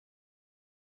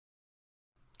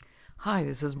Hi,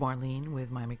 this is Marlene with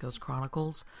Miami Ghost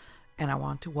Chronicles, and I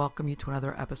want to welcome you to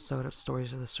another episode of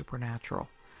Stories of the Supernatural.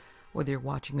 Whether you're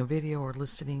watching a video or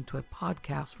listening to a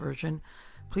podcast version,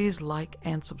 please like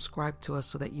and subscribe to us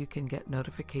so that you can get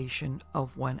notification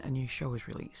of when a new show is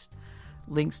released.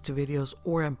 Links to videos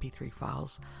or MP3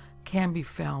 files can be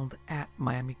found at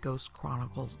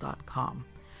miamighostchronicles.com.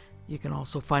 You can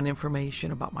also find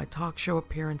information about my talk show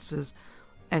appearances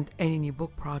and any new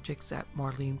book projects at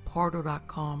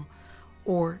marlenepardo.com,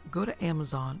 or go to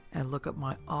Amazon and look up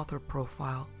my author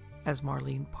profile as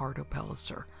Marlene Pardo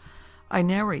Pellicer. I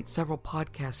narrate several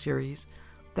podcast series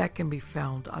that can be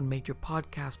found on major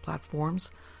podcast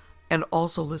platforms and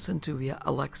also listened to via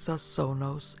Alexa,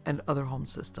 Sonos, and other home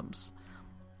systems.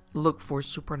 Look for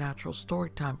Supernatural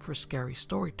Storytime for scary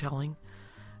storytelling,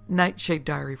 Nightshade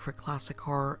Diary for classic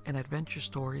horror and adventure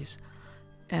stories,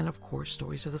 and of course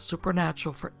Stories of the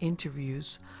Supernatural for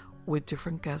interviews with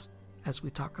different guests as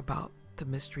we talk about the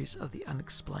mysteries of the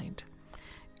unexplained.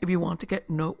 If you want to get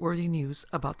noteworthy news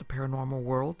about the paranormal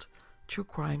world, true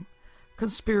crime,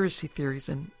 conspiracy theories,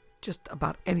 and just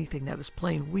about anything that is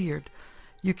plain weird,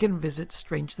 you can visit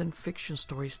Stranger Than Fiction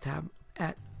Stories tab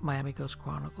at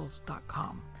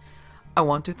miamighostchronicles.com. I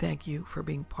want to thank you for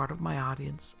being part of my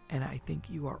audience, and I think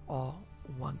you are all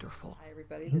wonderful. Hi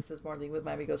everybody, this is Marlene with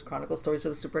Miami Ghost Chronicles, Stories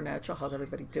of the Supernatural. How's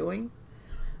everybody doing?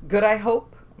 Good, I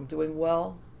hope. I'm doing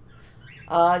well.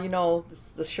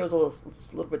 This show's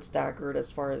it's a little bit staggered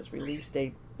as far as release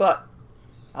date, but,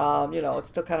 it's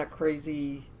still kind of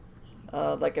crazy.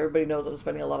 Like everybody knows, I'm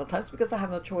spending a lot of time because I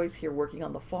have no choice here working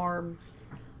on the farm.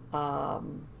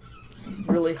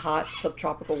 Really hot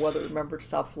subtropical weather. Remember,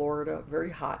 South Florida, very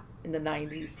hot in the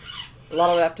 90s. A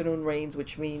lot of afternoon rains,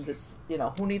 which means it's,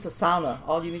 who needs a sauna?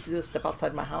 All you need to do is step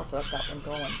outside my house and I've got one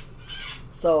going.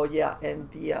 So, yeah,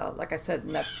 and like I said,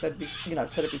 and I've said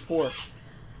it before,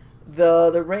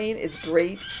 the rain is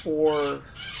great for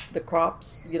the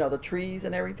crops, the trees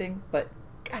and everything, but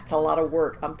that's a lot of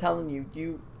work. I'm telling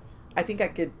you, I think I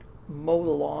could mow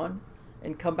the lawn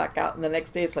and come back out, and the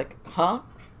next day it's like, huh?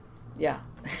 Yeah.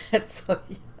 So,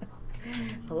 yeah.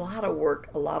 A lot of work,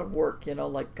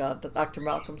 like Dr.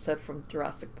 Malcolm said from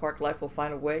Jurassic Park, life will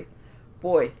find a way.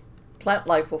 Boy, plant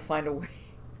life will find a way.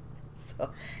 So,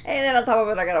 and then on top of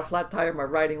it, I got a flat tire, my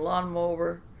riding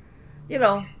lawnmower,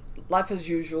 life as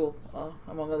usual,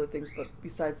 among other things, but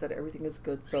besides that, everything is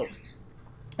good. So,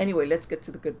 anyway, let's get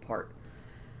to the good part.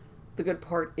 The good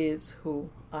part is who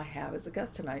I have as a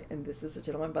guest tonight, and this is a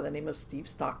gentleman by the name of Steve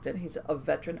Stockton. He's a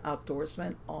veteran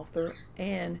outdoorsman, author,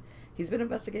 and he's been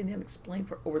investigating the unexplained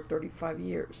for over 35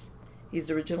 years.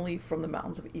 He's originally from the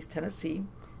mountains of East Tennessee,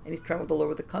 and he's traveled all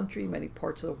over the country, many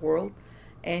parts of the world,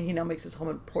 and he now makes his home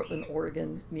in Portland,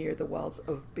 Oregon, near the wilds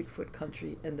of Bigfoot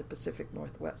country in the Pacific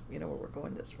Northwest. You know where we're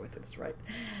going with this, right?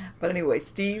 But anyway,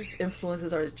 Steve's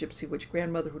influences are his gypsy witch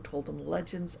grandmother who told him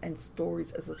legends and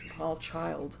stories as a small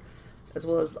child, as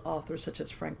well as authors such as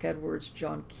Frank Edwards,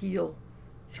 John Keel,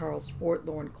 Charles Fort,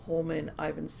 Lauren Coleman,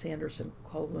 Ivan Sanderson,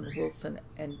 Colin Wilson,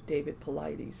 and David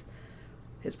Paulides.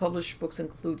 His published books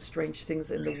include Strange Things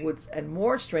in the Woods and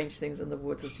More Strange Things in the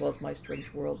Woods, as well as My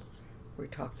Strange World, where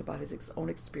he talks about his own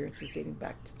experiences dating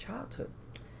back to childhood.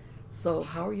 So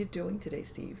how are you doing today,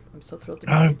 Steve? I'm so thrilled to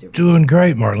be with you. I'm doing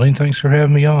great, Marlene. Thanks for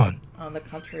having me on. On the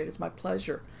contrary, it is my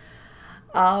pleasure.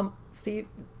 Steve,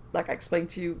 like I explained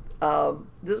to you,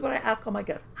 this is what I ask all my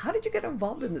guests. How did you get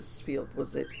involved in this field?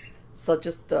 Was it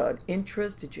just an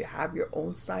interest? Did you have your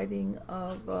own sighting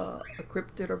of a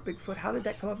cryptid or Bigfoot? How did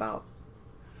that come about?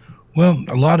 Well,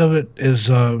 a lot of it is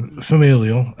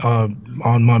familial.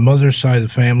 On my mother's side of the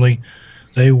family,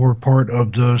 they were part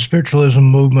of the spiritualism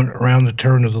movement around the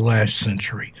turn of the last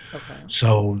century. Okay.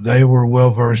 So they were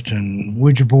well versed in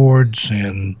Ouija boards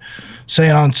and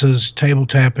seances, table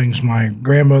tappings. My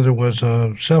grandmother was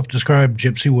a self-described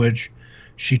gypsy witch.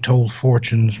 She told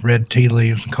fortunes, read tea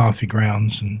leaves and coffee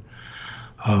grounds, and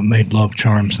made love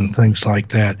charms and things like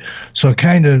that. So I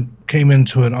kind of came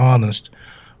into it honest.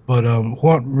 But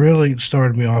what really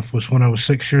started me off was when I was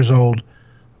 6 years old,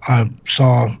 I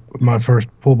saw my first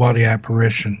full-body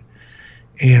apparition.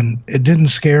 And it didn't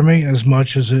scare me as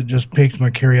much as it just piqued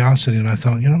my curiosity. And I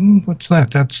thought, what's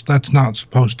that? That's not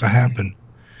supposed to happen.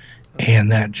 And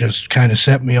that just kind of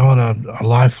set me on a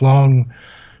lifelong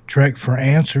trek for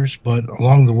answers. But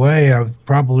along the way, I've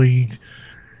probably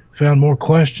found more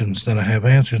questions than I have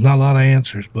answers. Not a lot of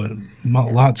answers, but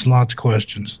lots and lots of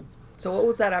questions. So what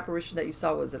was that apparition that you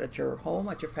saw? Was it at your home,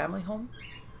 at your family home?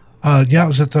 Yeah, it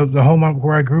was at the home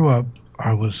where I grew up.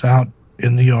 I was out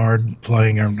in the yard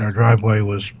playing. Our driveway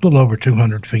was a little over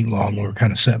 200 feet long. We were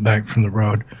kind of set back from the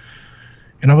road.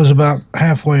 And I was about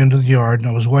halfway into the yard, and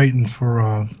I was waiting for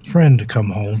a friend to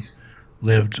come home.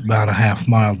 lived about a half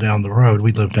mile down the road.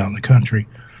 We lived out in the country.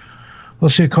 We'll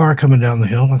see a car coming down the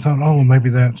hill. I thought, oh, well, maybe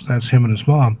that's him and his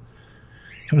mom.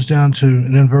 Comes down to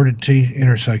an inverted T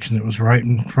intersection that was right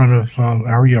in front of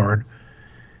our yard,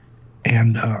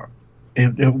 and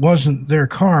it wasn't their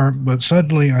car, but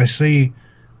suddenly I see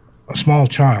a small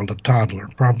child, a toddler,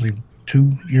 probably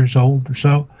 2 years old or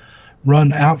so,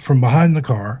 run out from behind the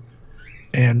car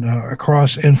and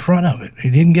across in front of it. He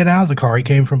didn't get out of the car; he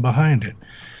came from behind it.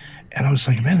 And I was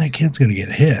thinking, man, that kid's going to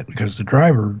get hit because the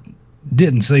driver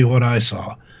didn't see what I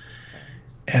saw.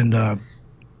 And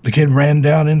the kid ran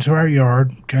down into our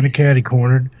yard, kind of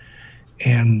catty-cornered.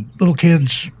 And little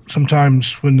kids,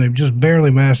 sometimes when they've just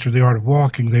barely mastered the art of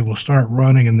walking, they will start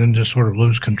running and then just sort of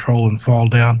lose control and fall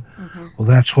down. Mm-hmm. Well,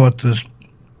 that's what this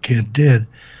kid did.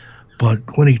 But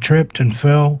when he tripped and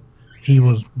fell, he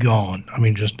was gone. I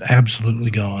mean, just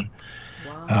absolutely gone.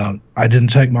 Wow. I didn't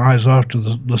take my eyes off to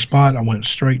the spot. I went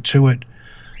straight to it.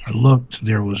 I looked.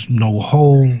 There was no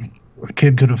hole a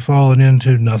kid could have fallen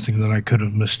into, nothing that I could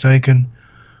have mistaken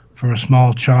for a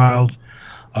small child.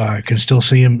 I can still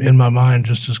see him in my mind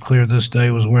just as clear this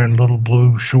day. Was wearing little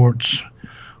blue shorts,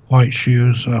 white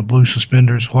shoes, blue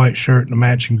suspenders, white shirt, and a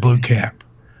matching blue cap.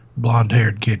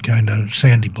 Blonde-haired kid, kind of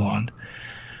sandy blonde.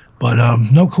 But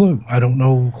no clue. I don't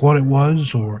know what it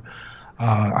was, or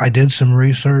I did some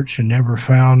research and never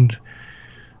found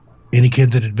any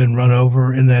kid that had been run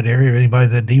over in that area, or anybody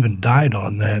that even died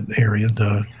on that area.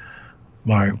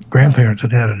 My grandparents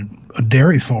had a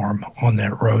dairy farm on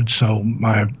that road, so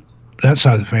that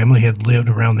side of the family had lived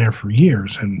around there for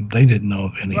years, and they didn't know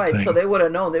of anything. Right, so they would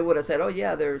have known. They would have said, oh,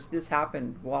 yeah, this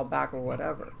happened a while back or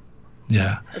whatever.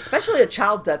 Yeah. Especially a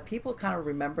child death. People kind of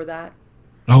remember that.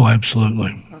 Oh,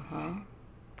 absolutely. Uh-huh.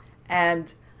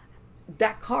 And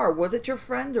that car, was it your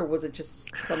friend or was it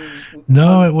just some...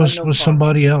 No, it was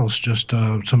somebody else, just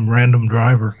some random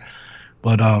driver.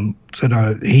 But said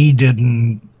he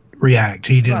didn't react.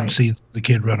 He didn't see the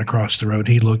kid run across the road.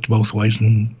 He looked both ways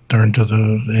and turned to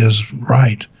his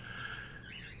right.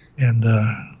 And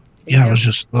it was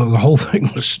just the whole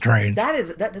thing was strange.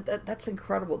 That's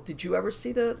incredible. Did you ever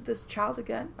see this child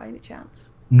again by any chance?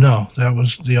 No, that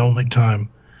was the only time.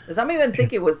 Because I'm even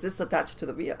thinking, was this attached to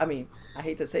the vehicle? I mean, I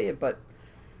hate to say it, but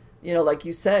like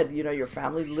you said, your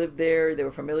family lived there. They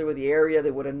were familiar with the area.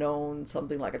 They would have known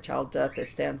something like a child death that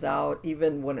stands out,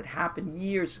 even when it happened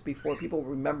years before. People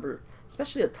remember,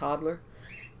 especially a toddler.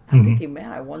 I'm thinking,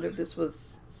 man, I wonder if this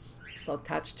was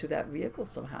attached to that vehicle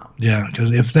somehow. Yeah,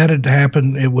 because if that had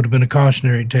happened, it would have been a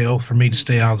cautionary tale for me to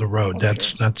stay out of the road.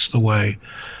 That's the way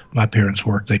my parents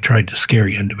worked. They tried to scare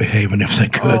you into behaving if they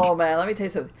could. Oh, man, let me tell you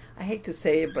something. I hate to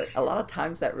say it, but a lot of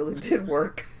times that really did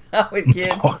work with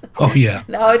kids. Oh yeah.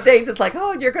 Nowadays, it's like,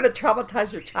 oh, you're going to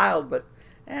traumatize your child, but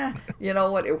you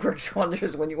know what? It works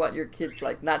wonders when you want your kid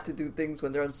not to do things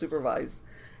when they're unsupervised.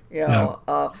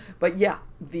 But yeah,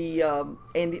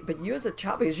 but you as a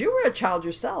child, because you were a child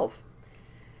yourself,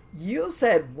 you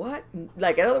said, what?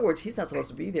 Like, in other words, he's not supposed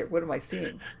to be there. What am I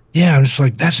seeing? Yeah, I'm just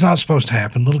like, that's not supposed to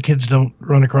happen. Little kids don't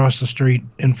run across the street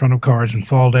in front of cars and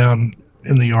fall down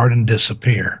in the yard and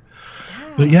disappear.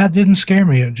 Yeah. But yeah, it didn't scare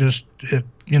me. It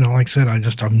like I said,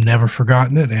 I've never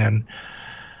forgotten it. And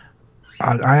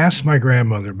I asked my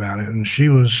grandmother about it, and she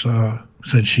was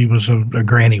said she was a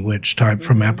granny witch type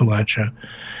from Appalachia.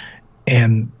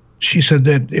 And she said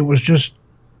that it was just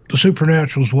the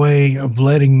supernatural's way of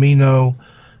letting me know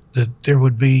that there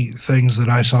would be things that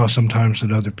I saw sometimes that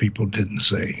other people didn't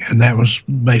see. And that was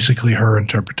basically her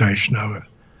interpretation of it.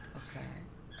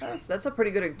 Okay. That's a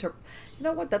pretty good You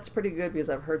know what? That's pretty good, because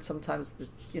I've heard sometimes that,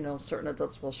 certain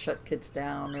adults will shut kids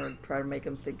down or try to make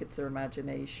them think it's their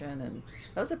imagination. And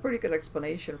that was a pretty good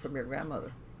explanation from your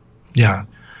grandmother. Yeah.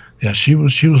 Yeah, she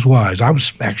was wise. I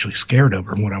was actually scared of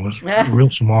her when I was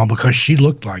real small because she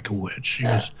looked like a witch. She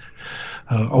was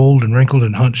old and wrinkled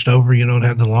and hunched over, and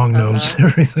had the long nose and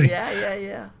everything.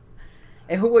 Yeah.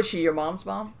 And who was she, your mom's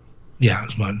mom? Yeah, it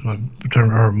was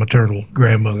my maternal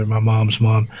grandmother. My mom's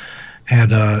mom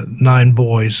had 9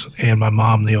 boys, and my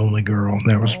mom the only girl.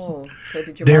 That was so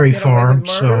did your dairy mom get farm. Away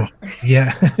with murder? So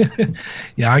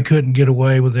yeah, I couldn't get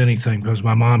away with anything because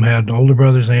my mom had older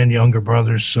brothers and younger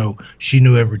brothers, so she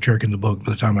knew every trick in the book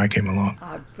by the time I came along.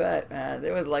 I bet, man.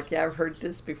 It was like, I've heard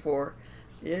this before.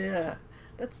 Yeah,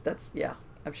 that's yeah.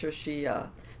 I'm sure she.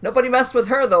 Nobody messed with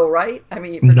her though, right? I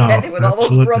mean, forget it, with all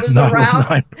those brothers around.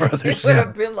 9 brothers, it would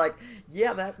have been like,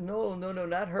 no,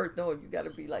 not her. No, you got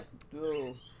to be like,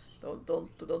 no.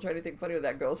 Don't try anything funny with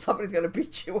that girl. Somebody's gonna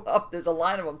beat you up. There's a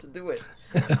line of them to do it.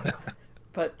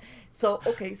 But so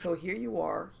here you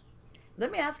are.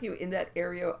 Let me ask you, in that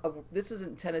area of, this is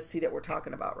in Tennessee that we're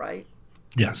talking about, right?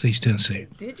 Yes, East Tennessee.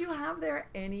 Did you have there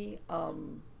any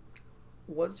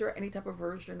was there any type of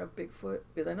version of Bigfoot?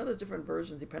 Because I know there's different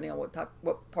versions depending on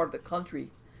what part of the country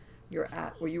you're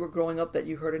at. Where you were growing up, that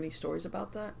you heard any stories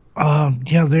about that?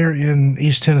 Yeah, there in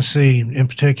East Tennessee, in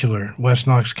particular, West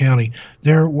Knox County,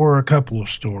 there were a couple of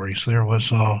stories. There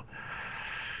was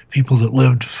people that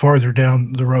lived farther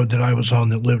down the road that I was on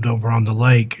that lived over on the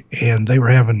lake, and they were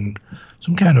having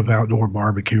some kind of outdoor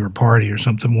barbecue or party or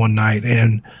something one night,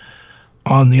 and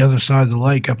on the other side of the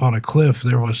lake, up on a cliff,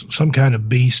 there was some kind of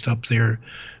beast up there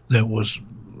that was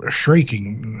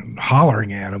shrieking,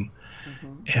 hollering at them,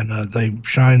 Mm-hmm. and they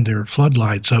shined their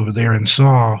floodlights over there and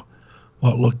saw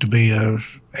what looked to be a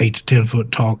 8 to 10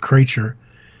 foot tall creature,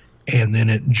 and then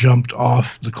it jumped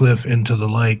off the cliff into the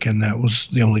lake, and that was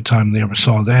the only time they ever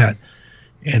saw that.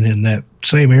 And in that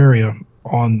same area,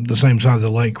 on the same side of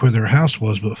the lake where their house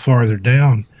was, but farther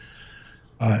down,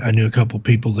 I knew a couple of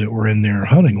people that were in there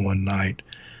hunting one night,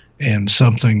 and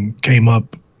something came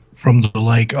up from the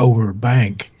lake over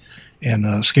bank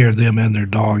and scared them and their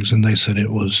dogs, and they said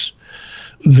it was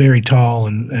very tall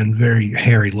and very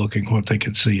hairy looking what they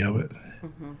could see of it.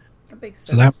 Mm-hmm. That makes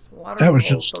So that sense. Water that was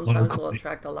animals just sometimes will locally.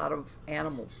 attract a lot of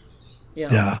animals. You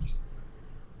know. Yeah.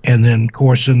 And then, of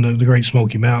course, in the Great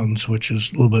Smoky Mountains, which is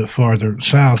a little bit farther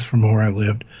south from where I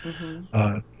lived, Mm-hmm.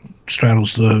 uh,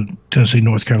 straddles the Tennessee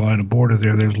North Carolina border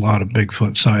there. There's a lot of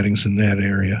Bigfoot sightings in that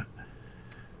area.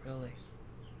 Really.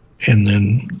 And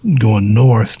then going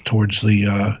north towards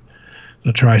the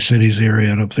Tri Cities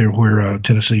area and up there where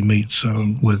Tennessee meets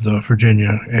with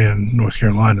Virginia and North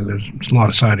Carolina, there's a lot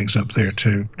of sightings up there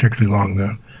too, particularly along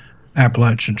the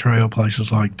Appalachian Trail,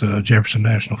 places like the Jefferson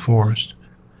National Forest.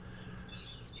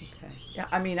 Okay. Yeah,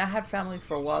 I mean, I had family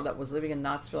for a while that was living in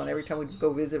Knoxville, and every time we'd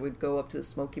go visit, we'd go up to the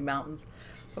Smoky Mountains.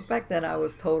 But back then, I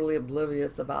was totally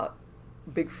oblivious about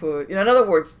Bigfoot. In other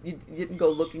words, you didn't go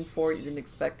looking for it, you didn't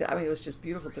expect it. I mean, it was just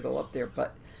beautiful to go up there.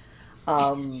 But,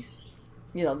 um,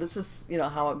 this is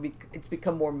how it's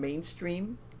become more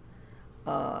mainstream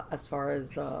as far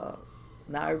as now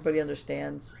everybody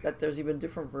understands that there's even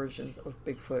different versions of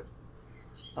Bigfoot.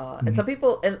 And some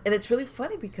people, and it's really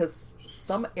funny because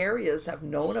some areas have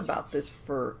known about this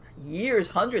for years,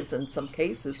 hundreds in some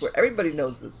cases, where everybody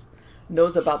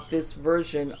knows about this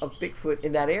version of Bigfoot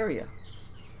in that area.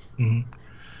 Mm-hmm.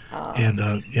 Uh, And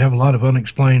you have a lot of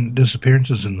unexplained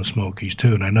disappearances in the Smokies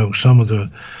too. And I know some of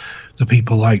the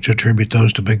people like to attribute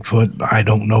those to Bigfoot. I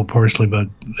don't know personally, but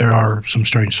there are some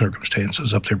strange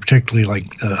circumstances up there, particularly like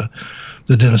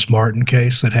the Dennis Martin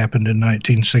case that happened in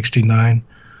 1969.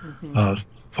 hmm Uh,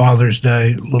 Father's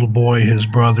Day, little boy, his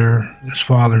brother, his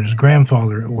father, and his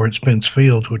grandfather were at Spence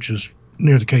Field, which is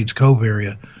near the Cades Cove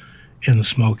area in the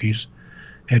Smokies,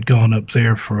 had gone up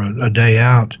there for a day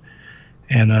out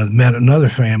and met another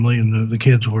family, and the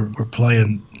kids were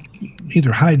playing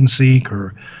either hide and seek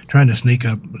or trying to sneak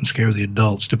up and scare the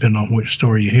adults, depending on which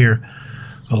story you hear.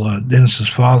 Well, Dennis's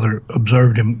father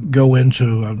observed him go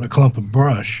into a clump of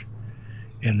brush,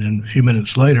 and then a few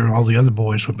minutes later, all the other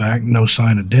boys were back, no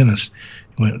sign of Dennis.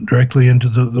 He went directly into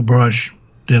the brush.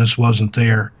 Dennis wasn't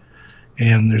there,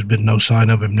 and there's been no sign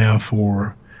of him now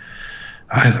for,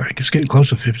 I guess, getting close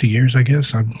to 50 years, I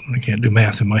guess. I can't do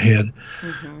math in my head.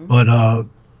 hmm But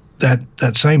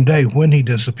that same day when he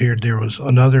disappeared, there was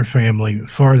another family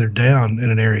farther down in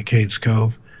an area, Cades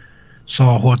Cove,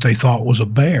 saw what they thought was a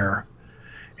bear.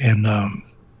 And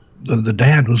the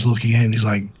dad was looking at it, and he's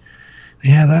like,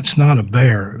 yeah, that's not a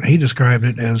bear. He described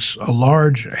it as a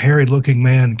large, hairy-looking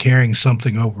man carrying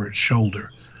something over its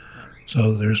shoulder. Right.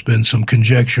 So there's been some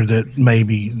conjecture that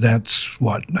maybe that's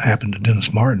what happened to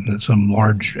Dennis Martin, that some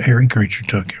large, hairy creature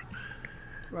took him.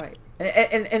 Right.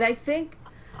 And I think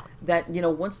that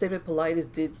once David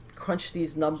Paulides did crunch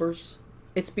these numbers,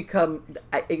 it's become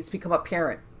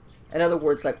apparent. In other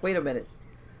words, like, wait a minute,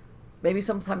 maybe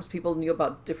sometimes people knew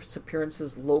about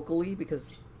disappearances locally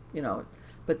because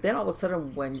but then all of a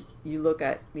sudden when you look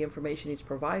at the information he's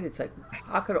provided, it's like,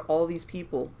 how could all these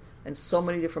people in so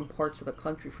many different parts of the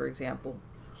country, for example,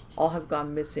 all have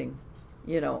gone missing,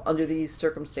 under these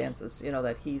circumstances,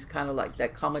 that he's kind of like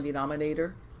that common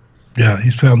denominator. Yeah,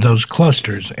 he's found those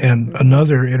clusters. And hmm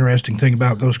another interesting thing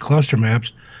about those cluster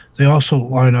maps, they also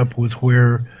line up with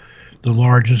where the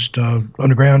largest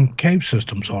underground cave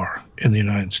systems are in the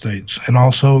United States, and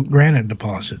also granite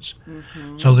deposits.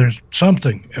 hmm So there's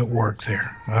something at work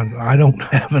there. I don't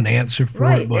have an answer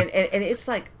for it, Right. but And it's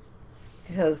like,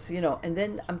 because, and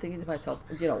then I'm thinking to myself,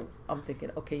 I'm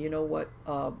thinking, okay, you know what?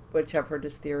 Which I've heard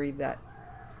this theory that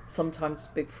sometimes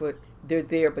Bigfoot, they're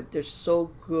there, but they're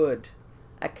so good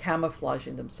at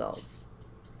camouflaging themselves.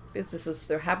 This is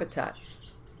their habitat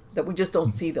that we just don't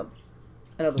see them,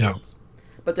 in other yeah, words.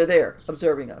 but they're there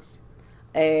observing us.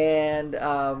 And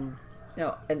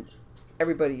and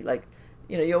everybody, like,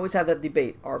 you always have that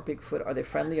debate: are Bigfoot, are they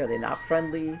friendly? Are they not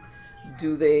friendly?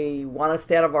 Do they want to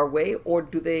stay out of our way, or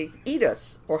do they eat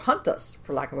us or hunt us,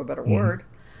 for lack of a better word?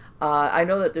 I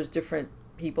know that there's different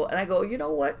people, and I go, you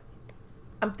know what?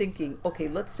 I'm thinking, okay,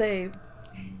 let's say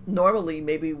normally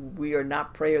maybe we are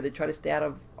not prey or they try to stay out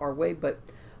of our way, but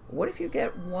what if you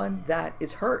get one that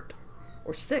is hurt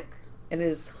or sick and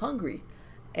is hungry?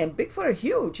 And Bigfoot are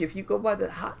huge. If you go by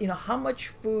how much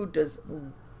food does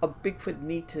a Bigfoot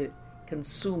need to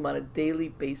consume on a daily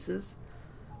basis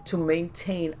to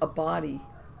maintain a body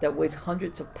that weighs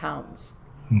hundreds of pounds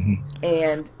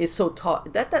and is so tall?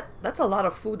 That's a lot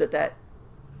of food that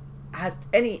has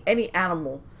any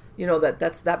animal,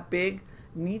 that's that big,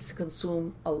 needs to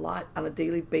consume a lot on a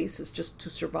daily basis just to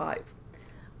survive.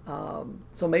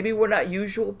 So maybe we're not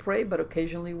usual prey, but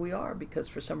occasionally we are, because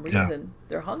for some reason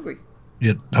they're hungry.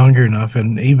 Get hungry enough,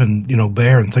 and even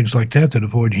bear and things like that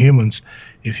avoid humans.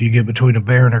 If you get between a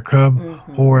bear and a cub,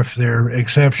 or if they're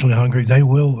exceptionally hungry, they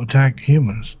will attack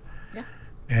humans. Yeah.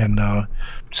 And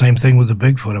same thing with the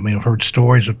Bigfoot. I mean, I've heard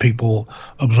stories of people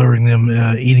observing them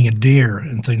eating a deer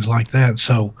and things like that.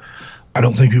 So I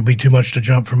don't think it would be too much to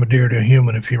jump from a deer to a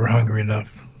human if you were hungry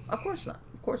enough. Of course not.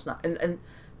 Of course not. And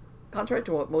contrary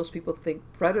to what most people think,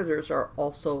 predators are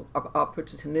also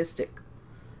opportunistic.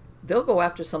 They'll go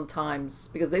after sometimes,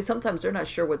 because they're not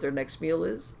sure what their next meal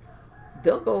is.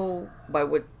 They'll go by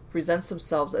what presents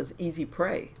themselves as easy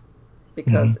prey,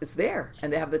 because it's there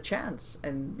and they have the chance,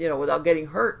 and without getting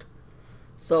hurt.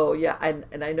 So yeah,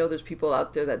 and I know there's people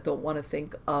out there that don't want to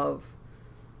think of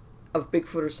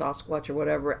Bigfoot or Sasquatch or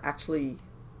whatever actually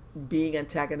being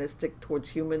antagonistic towards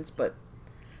humans, but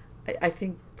I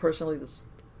think personally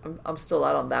I'm still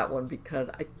out on that one, because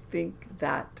I think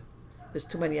that there's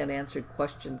too many unanswered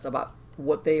questions about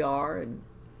what they are, and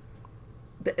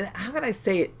how can I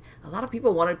say it? A lot of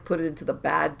people want to put it into the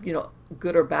bad,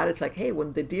 good or bad. It's like, hey,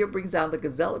 when the deer brings down the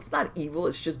gazelle, it's not evil.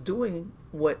 It's just doing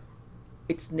what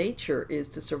its nature is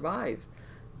to survive.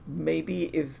 Maybe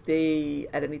if they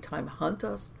at any time hunt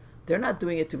us, they're not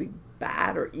doing it to be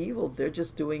bad or evil. They're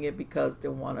just doing it because they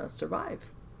want to survive.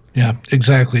 Yeah,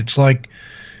 exactly. It's like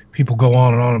people go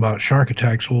on and on about shark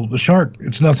attacks. Well, the shark,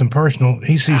 it's nothing personal.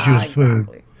 He sees you as food.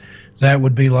 Exactly. That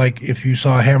would be like if you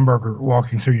saw a hamburger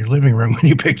walking through your living room and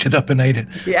you picked it up and ate it.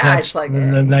 Yeah, that's it's like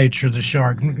the nature of the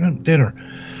shark. Dinner.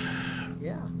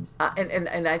 Yeah,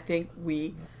 and I think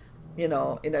we, in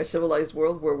our civilized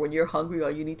world, where when you're hungry, all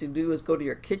you need to do is go to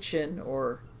your kitchen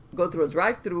or go through a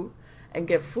drive-through and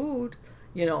get food.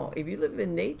 If you live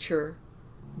in nature,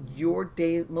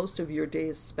 most of your day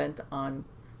is spent on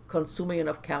consuming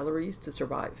enough calories to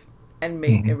survive and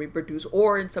make and reproduce,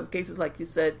 or in some cases, like you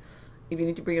said, if you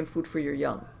need to bring in food for your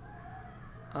young,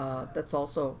 that's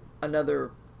also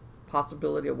another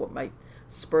possibility of what might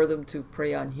spur them to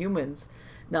prey on humans.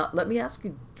 Now, let me ask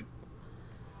you,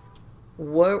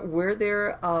 were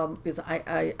there, because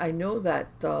I know that,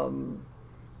 and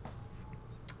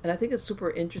I think it's super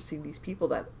interesting, these people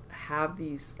that have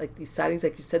these sightings,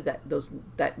 like you said,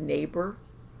 that neighbor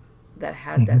that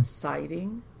had that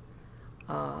sighting.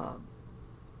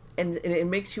 And it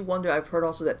makes you wonder. I've heard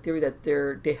also that theory that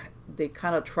they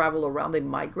kind of travel around, they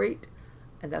migrate,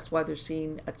 and that's why they're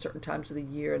seen at certain times of the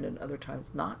year and then other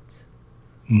times not.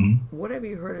 What have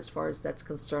you heard as far as that's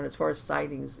concerned? As far as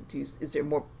sightings, is there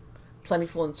more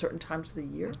plentiful in certain times of the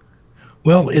year?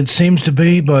 Well, it seems to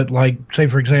be, but like, say,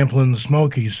 for example, in the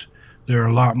Smokies, there are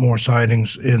a lot more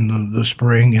sightings in the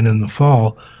spring and in the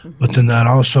fall, but then that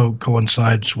also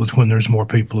coincides with when there's more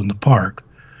people in the park,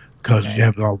 because you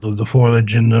have all the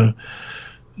foliage and the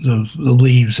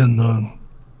leaves in the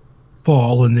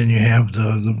fall, and then you have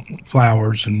the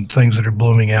flowers and things that are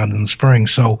blooming out in the spring.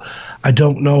 So I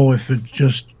don't know if it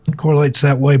just correlates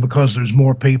that way because there's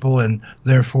more people and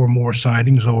therefore more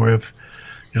sightings, or if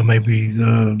maybe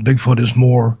the Bigfoot is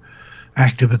more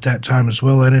active at that time as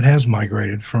well, and it has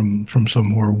migrated from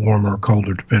somewhere warmer or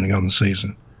colder depending on the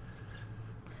season.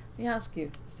 Let me ask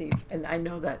you, Steve, and I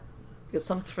know that because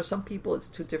for some people it's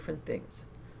two different things.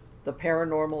 The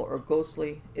paranormal or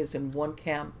ghostly is in one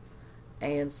camp,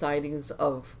 and sightings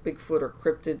of Bigfoot or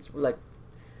cryptids, like,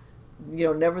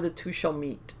 never the two shall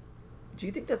meet. Do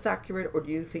you think that's accurate, or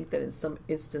do you think that in some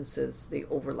instances they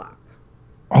overlap?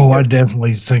 Oh, I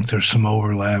definitely think there's some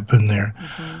overlap in there.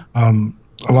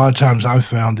 A lot of times I've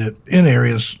found it in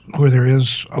areas where there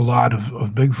is a lot of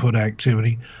Bigfoot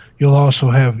activity. You'll also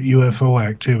have UFO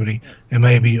activity and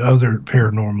maybe other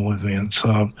paranormal events,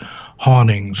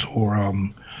 hauntings, or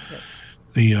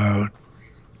the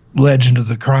legend of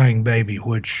the crying baby,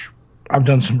 which I've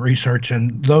done some research,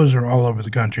 and those are all over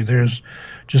the country. There's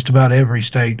just about every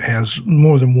state has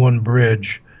more than one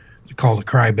bridge called the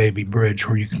Crybaby Bridge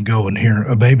where you can go and hear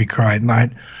a baby cry at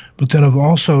night. But then I've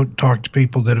also talked to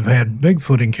people that have had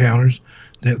Bigfoot encounters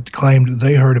that claimed that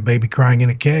they heard a baby crying in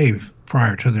a cave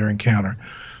prior to their encounter.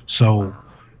 So Wow.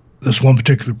 this one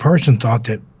particular person thought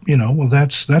that, well,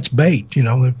 that's bait.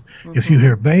 If you Mm-hmm.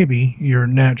 hear baby, your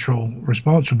natural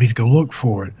response would be to go look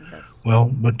for it. Yes. Well,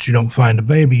 but you don't find a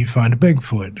baby, you find a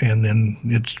Bigfoot, and then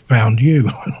it's found you.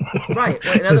 Right.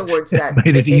 Well, in other it words, that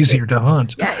made it easier to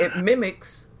hunt. yeah, it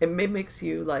mimics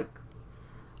you. Like,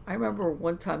 I remember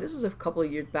one time, this was a couple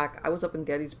of years back, I was up in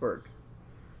Gettysburg,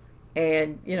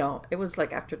 and it was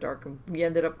like after dark, and we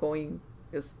ended up going,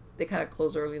 because they kind of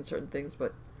close early in certain things,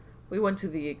 but we went to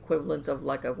the equivalent of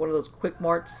like one of those quick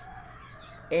marts.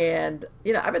 And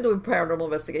I've been doing paranormal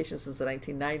investigations since the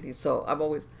 1990s, so I'm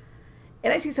always,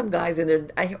 and I see some guys in there,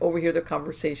 I overhear their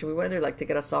conversation. We went in there like to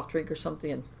get a soft drink or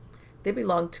something, and they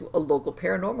belonged to a local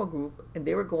paranormal group, and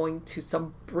they were going to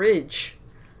some bridge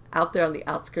out there on the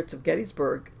outskirts of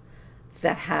Gettysburg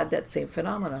that had that same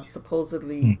phenomena.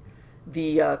 Hmm. Supposedly,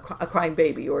 a crying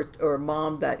baby, or a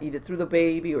mom that either threw the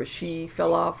baby, or she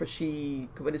fell off, or she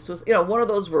committed suicide. One of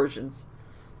those versions,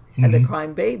 and the Hmm.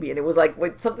 crying baby, and it was like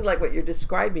something like what you're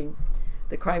describing,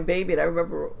 the crying baby. And I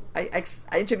remember I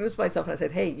introduced myself and I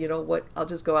said, hey, you know what? I'll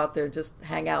just go out there and just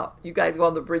hang out. You guys go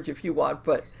on the bridge if you want,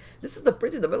 but this is the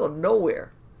bridge in the middle of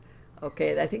nowhere.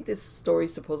 Okay, and I think this story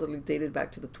supposedly dated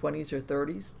back to the 20s or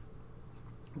 30s.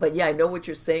 But yeah, I know what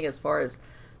you're saying as far as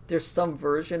there's some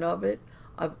version of it.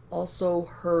 I've also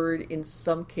heard in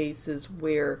some cases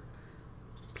where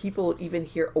people even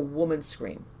hear a woman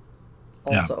scream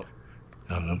Yeah. also.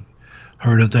 Uh,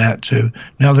 Heard of that too.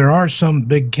 Now there are some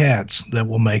big cats that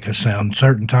will make a sound.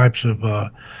 Certain types of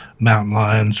mountain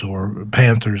lions or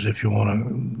panthers, if you want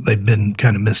to. They've been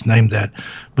kind of misnamed that,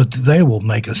 but they will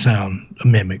make a sound, a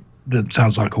mimic that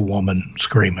sounds like a woman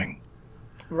screaming.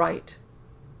 Right.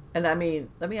 And I mean,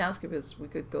 let me ask you this, we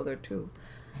could go there too.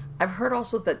 I've heard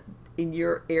also that in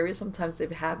your area sometimes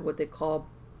they've had what they call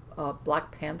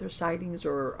Black Panther sightings,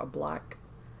 or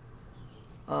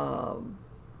um,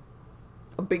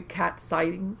 a big cat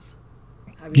sightings.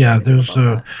 Have you heard Yeah, anything there's about a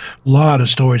that? lot of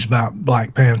stories about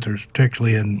black panthers,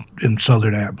 particularly in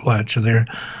southern Appalachia. There,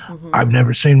 Mm-hmm. I've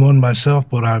never seen one myself,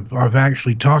 but I've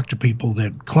actually talked to people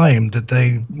that claim that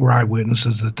they were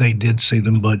eyewitnesses, that they did see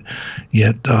them, but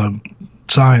yet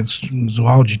science,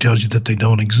 zoology tells you that they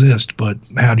don't exist. But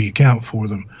how do you account for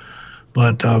them?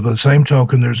 But Mm-hmm. by the same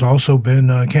token, there's also been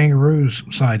kangaroos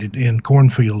sighted in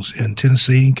cornfields in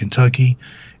Tennessee, Kentucky,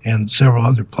 and several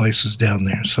other places down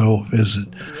there. So is it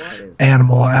What is that?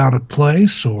 animal out of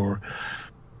place, or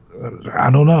I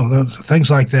don't know. Things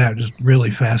like that just really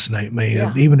fascinate me.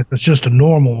 And Yeah. even if it's just a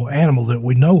normal animal that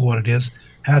we know what it is,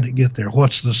 how did it get there?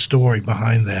 What's the story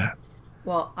behind that?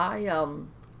 Well, I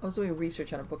was doing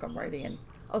research on a book I'm writing, and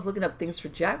I was looking up things for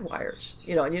jaguars.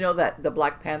 And you know that the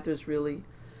Black Panthers really,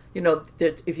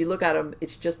 if you look at them,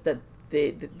 it's just that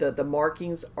the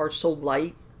markings are so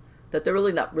light that they're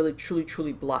really not really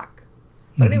truly black.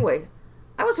 But Hmm. anyway,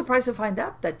 I was surprised to find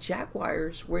out that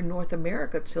jaguars were in North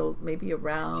America till maybe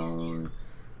around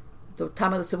the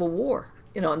time of the Civil War.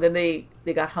 And then they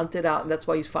got hunted out, and that's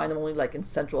why you find them only like in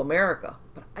Central America.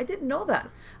 But I didn't know that.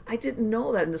 I didn't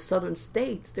know that in the southern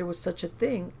states there was such a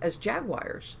thing as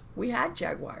jaguars. We had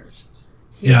jaguars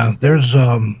here in the Yeah, there's states.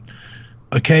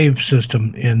 a cave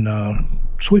system in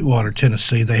Sweetwater,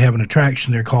 Tennessee. They have an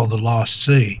attraction there called the Lost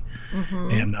Sea.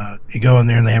 Mm-hmm. And you go in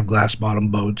there and they have glass bottom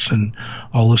boats and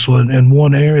all this one. In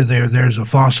one area there's a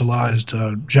fossilized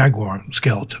jaguar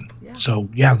skeleton. Yeah. So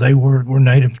yeah, they were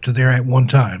native to there at one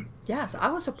time. Yes, I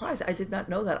was surprised. I did not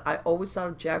know that. I always thought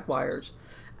of jaguars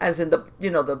as in the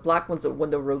black ones, that when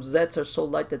the rosettes are so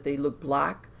light that they look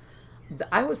black.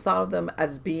 I always thought of them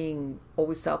as being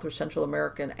always South or Central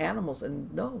American animals,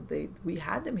 and no, we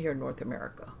had them here in North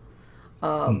America.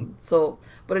 Hmm. So,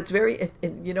 but it's very,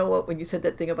 and you know what, when you said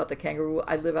that thing about the kangaroo,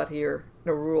 I live out here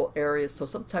in a rural area, so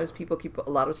sometimes people keep a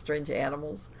lot of strange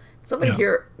animals. Somebody Yeah.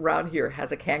 here around here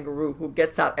has a kangaroo who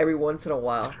gets out every once in a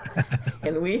while.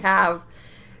 And we have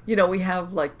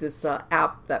like this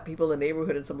app that people in the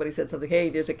neighborhood, and somebody said something, hey,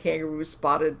 there's a kangaroo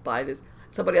spotted by this.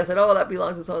 Somebody else said, oh, that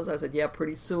belongs to so and so. I said, yeah,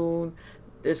 pretty soon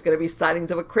there's going to be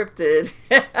sightings of a cryptid,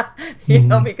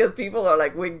 Hmm. because people are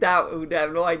like wigged out who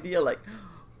have no idea, like,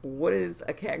 what is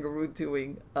a kangaroo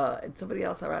doing? And somebody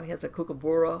else around here has a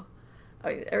kookaburra. I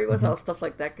mean, every once in a Hmm. while stuff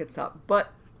like that gets out.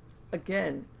 But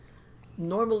again,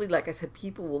 normally, like I said,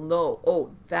 people will know,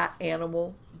 oh, that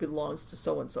animal belongs to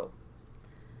so and so.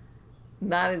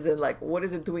 Not as in like, what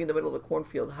is it doing in the middle of the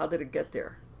cornfield? How did it get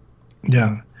there?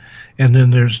 Yeah. And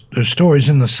then there's stories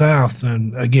in the South,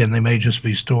 and again, they may just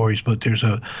be stories, but there's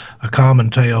a common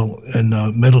tale in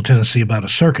Middle Tennessee about a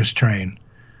circus train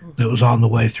that Hmm. was on the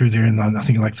way through there in I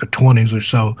think like the 20s or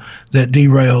so that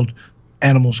derailed.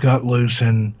 Animals got loose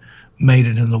and made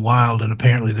it in the wild, and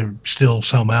apparently there's still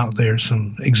some out there,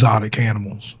 some exotic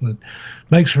animals. That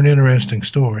makes for an interesting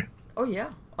story, Oh yeah.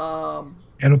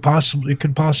 and it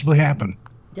could possibly happen.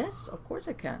 Yes, of course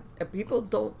I can. And people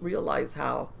don't realize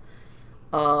how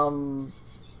um,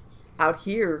 out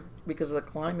here, because of the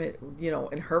climate,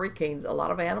 and hurricanes, a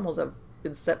lot of animals have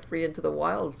been set free into the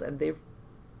wilds, and they've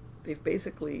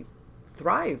basically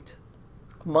thrived.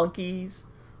 Monkeys,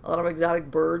 a lot of exotic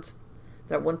birds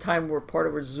that one time were part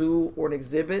of a zoo or an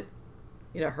exhibit.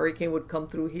 A hurricane would come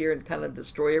through here and kind of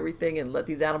destroy everything and let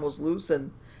these animals loose,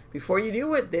 and before you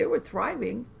knew it, they were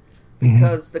thriving Hmm.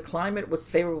 because the climate was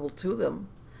favorable to them,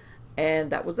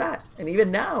 and that was that. And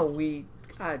even now, we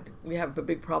have a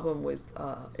big problem with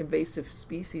invasive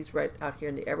species right out here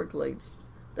in the Everglades.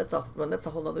 That's a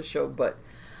whole other show. But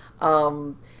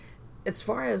um, as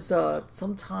far as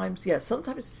sometimes, yeah,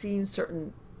 sometimes seeing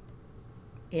certain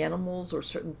animals or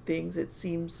certain things, it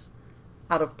seems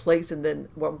out of place. And then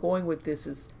where I'm going with this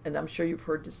is, and I'm sure you've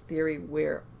heard this theory,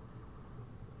 where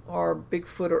our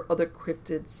Bigfoot or other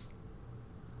cryptids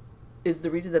is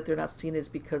the reason that they're not seen is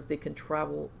because they can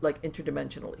travel like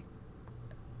interdimensionally.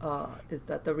 Is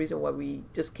that the reason why we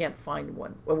just can't find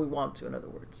one when we want to? In other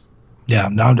words. Yeah,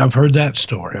 now I've heard that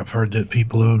story. I've heard that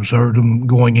people have observed them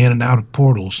going in and out of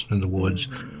portals in the woods.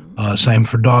 Mm-hmm. Same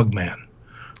for Dogman,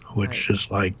 Right. which is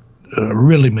like a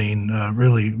really mean,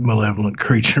 really malevolent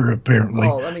creature, apparently.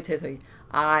 Oh, let me tell you something.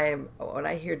 I'm when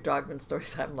I hear Dogman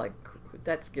stories, I'm like,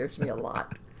 that scares me a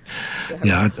lot. That really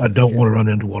Yeah, I don't want scares to me. run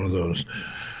into one of those.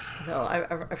 No,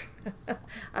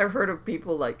 I've heard of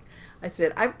people like I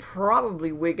said. I'd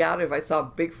probably wig out if I saw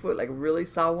Bigfoot, like really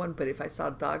saw one. But if I saw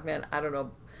Dogman, I don't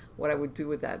know what I would do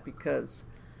with that because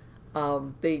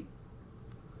they.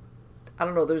 I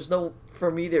don't know. There's no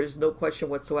for me. There's no question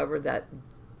whatsoever that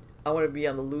I want to be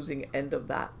on the losing end of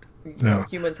that. Yeah.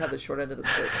 Humans have the short end of the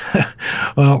stick.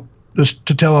 Well, just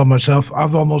to tell on myself,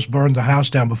 I've almost burned the house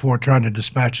down before trying to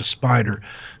dispatch a spider,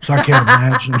 so I can't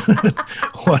imagine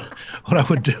what what I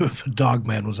would do if a dog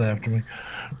man was after me.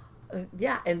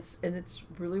 Yeah, and it's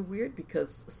really weird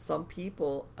because some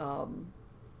people,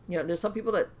 there's some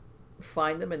people that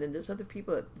find them, and then there's other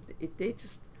people that they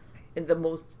just in the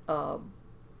most.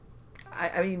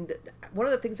 I mean, one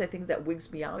of the things I think that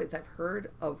wigs me out is I've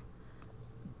heard of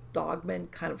dogmen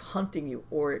kind of hunting you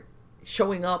or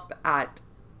showing up at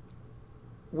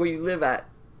where you live at,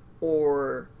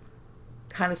 or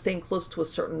kind of staying close to a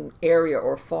certain area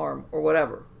or farm or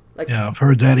whatever. Like, Yeah, I've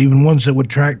heard that. Even ones that would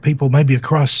track people maybe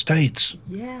across states.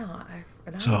 yeah,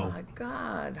 and I'm So like,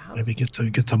 God, how maybe does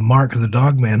get the mark of the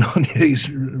dog man on you. He's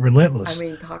I relentless.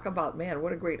 mean, talk about man,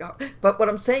 what a great art. But what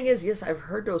I'm saying is, yes, I've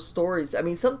heard those stories. I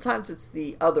mean, sometimes it's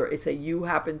the other. It's a you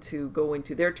happen to go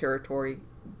into their territory,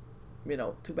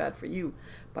 too bad for you.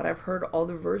 But I've heard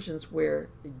other versions where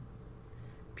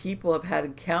people have had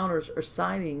encounters or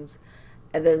sightings,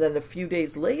 and then a few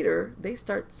days later, they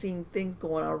start seeing things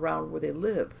going on around where they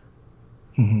live,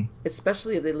 Hmm.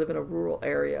 especially if they live in a rural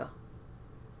area.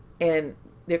 And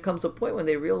there comes a point when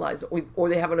they realize, or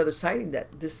they have another sighting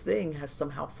that this thing has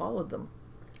somehow followed them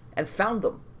and found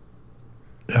them.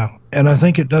 Yeah, and I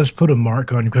think it does put a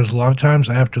mark on you because a lot of times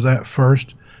after that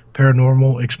first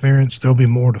paranormal experience, there'll be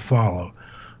more to follow,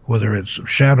 whether it's a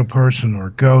shadow person or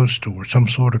a ghost or some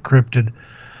sort of cryptid.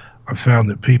 I found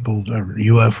that people,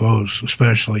 UFOs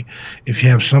especially, if you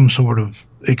have Hmm. some sort of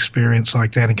experience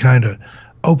like that and kind of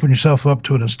open yourself up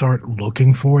to it and start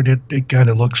looking for it, it kind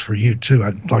of looks for you too.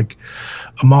 Like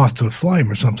a moth to a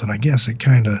flame or something. I guess it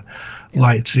kind of Yeah.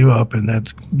 lights you up and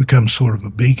that becomes sort of a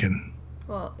beacon.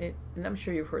 Well, and I'm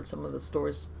sure you've heard some of the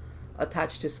stores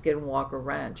attached to Skinwalker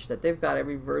Ranch that they've got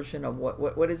every version of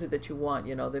what is it that you want.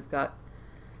 They've got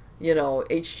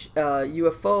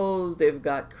UFOs, they've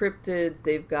got cryptids,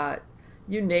 they've got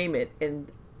you name it.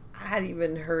 And I had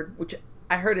even heard, which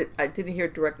I heard it, I didn't hear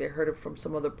it directly. I heard it from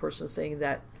some other person saying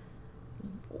that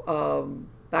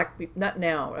back, not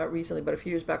now, not recently, but a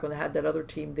few years back when they had that other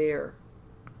team there,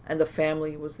 and the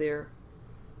family was there,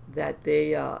 that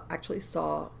they actually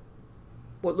saw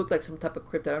what looked like some type of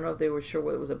cryptid. I don't know if they were sure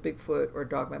whether it was a Bigfoot or a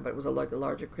Dogman, but it was like a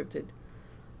larger cryptid,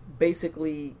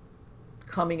 basically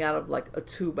coming out of like a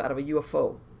tube out of a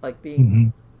UFO, like being. Hmm.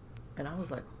 And I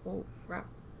was like, oh crap,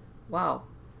 wow,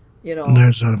 And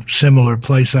there's a similar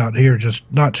place out here, just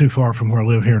not too far from where I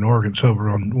live here in Oregon. It's over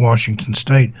on Washington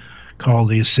State, called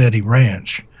the Assetti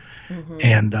Ranch. Mm-hmm.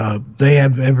 and they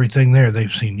have everything there.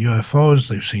 They've seen UFOs,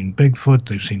 they've seen Bigfoot,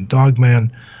 they've seen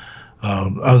Dogman,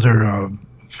 other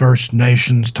First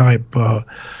Nations type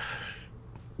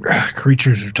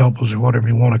creatures or topos or whatever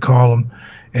you want to call them.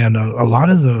 And a lot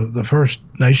of the First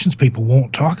Nations people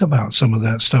won't talk about some of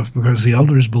that stuff because the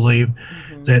elders believe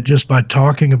Mm-hmm. that just by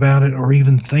talking about it or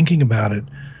even thinking about it,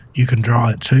 you can draw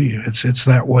it to you. It's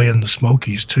that way in the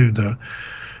Smokies too. A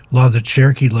lot of the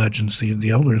Cherokee legends, the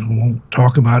elders won't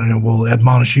talk about it and will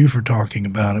admonish you for talking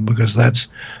about it because that's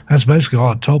basically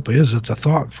all a tulpa is. It's a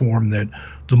thought form that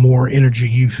the more energy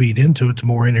you feed into it, the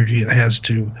more energy it has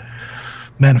to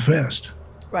manifest.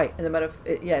 Right, and the matter,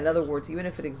 yeah. In other words, even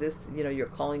if it exists, you're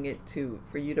calling it to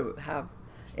for you to have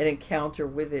an encounter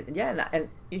with it. And yeah, and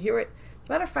you hear it. As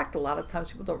a matter of fact, a lot of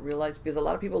times people don't realize because a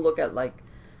lot of people look at like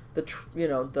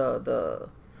the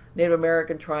Native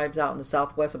American tribes out in the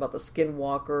Southwest about the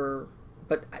Skinwalker,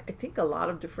 but I think a lot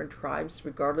of different tribes,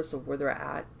 regardless of where they're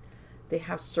at, they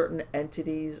have certain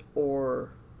entities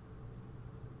or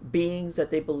beings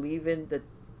that they believe in that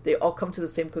they all come to the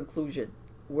same conclusion.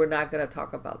 We're not going to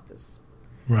talk about this.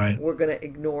 Right. We're going to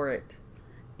ignore it.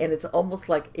 And it's almost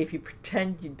like if you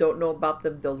pretend you don't know about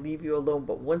them, they'll leave you alone.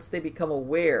 But once they become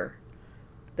aware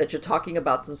that you're talking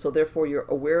about them, so therefore you're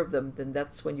aware of them, then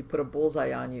that's when you put a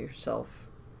bullseye on yourself.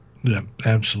 Yeah,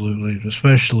 absolutely.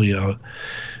 Especially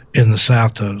in the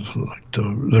South, like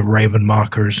the Raven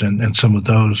Mockers and some of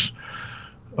those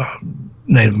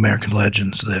Native American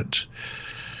legends that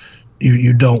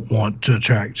you don't want to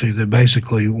attract to. That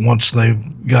basically, once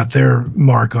they've got their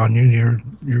mark on you,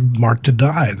 you're marked to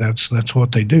die. That's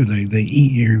what they do. They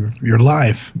eat your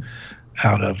life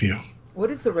out of you. What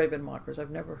is the Raven Mockers?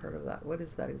 I've never heard of that. What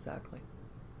is that exactly?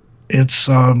 It's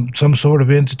some sort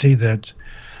of entity that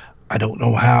I don't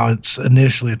know how it's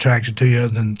initially attracted to you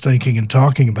other than thinking and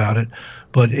talking about it,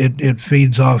 but it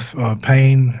feeds off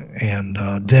pain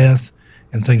and death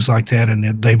and things like that,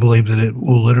 and they believe that it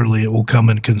will come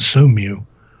and consume you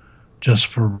just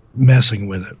for messing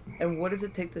with it. And what does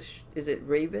it take to? Is it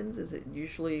ravens? Is it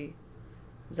usually?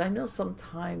 Because I know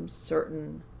sometimes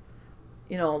certain,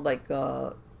 like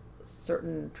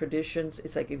certain traditions.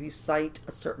 It's like if you sight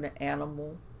a certain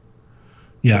animal,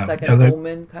 Yeah, it's like yeah, an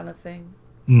omen kind of thing.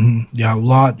 yeah. A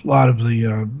lot of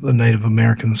the Native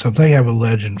American stuff. They have a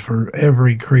legend for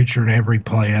every creature and every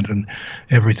plant and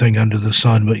everything under the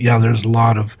sun. But yeah, there's a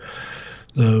lot of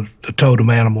the totem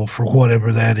animal for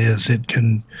whatever that is. It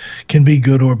can be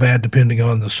good or bad depending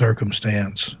on the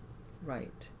circumstance.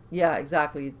 Right. Yeah,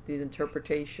 exactly. The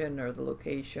interpretation or the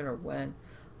location or when.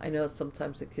 I know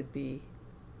sometimes it could be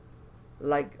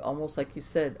like almost like you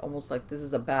said, almost like this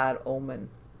is a bad omen.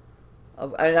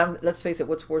 Let's face it,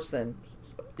 what's worse than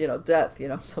death?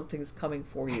 Something's coming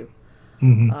for you.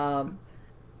 Hmm. Um,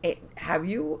 have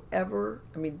you ever?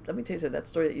 I mean, let me tell you that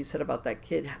story that you said about that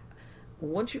kid.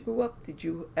 Once you grew up, did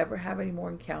you ever have any more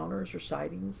encounters or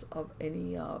sightings of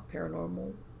any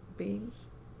paranormal beings?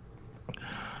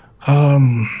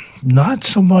 Not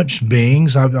so much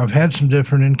beings. I've had some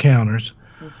different encounters.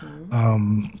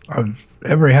 Mm-hmm.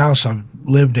 Every house I've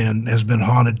lived in has been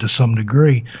haunted to some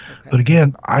degree, Okay. but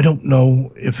again, I don't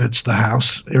know if it's the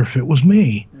house or if it was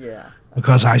me Yeah.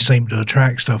 because I seem to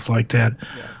attract stuff like that.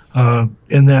 Yes.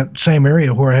 In that same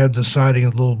area where I had the sighting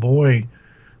of the little boy,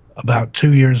 about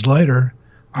 2 years later,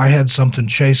 I had something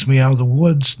chase me out of the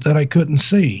woods that I couldn't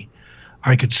see.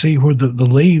 I could see where the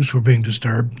leaves were being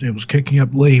disturbed. It was kicking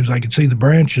up leaves. I could see the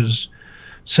branches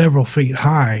several feet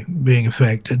high being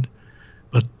affected,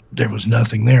 but there was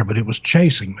nothing there. But it was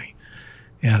chasing me.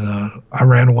 And I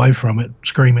ran away from it,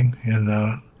 screaming. And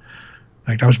in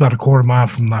fact, I was about a quarter mile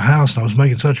from the house, and I was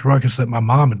making such a ruckus that my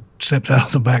mom had stepped out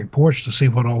of the back porch to see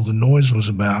what all the noise was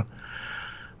about.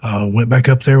 Went back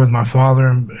up there with my father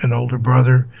and older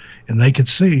brother, and they could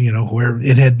see, where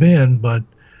it had been, but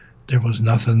there was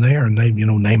nothing there. And they,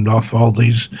 named off all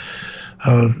these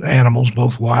animals,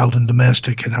 both wild and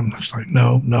domestic. And I'm just like,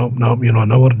 no, no, no. I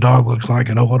know what a dog looks like.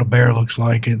 I know what a bear looks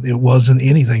like. It wasn't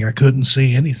anything. I couldn't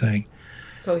see anything.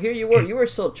 So here you were. You were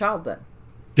still a child then,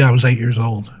 Yeah, I was 8 years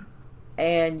old.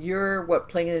 and you're what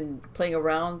playing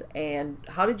around. And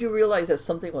how did you realize that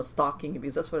something was stalking you?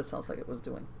 Because that's what it sounds like it was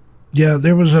doing. Yeah,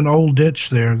 there was an old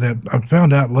ditch there that I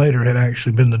found out later had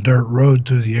actually been the dirt road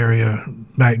through the area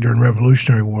back during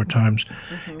Revolutionary War times.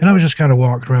 Mm-hmm. And I was just kind of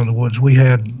walking around the woods. We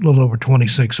had a little over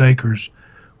 26 acres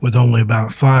with only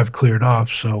about 5 cleared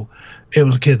off. So it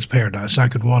was a kid's paradise. I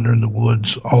could wander in the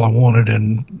woods all I wanted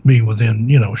and be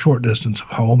within, a short distance of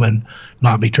home and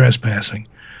not be trespassing.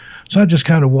 So I just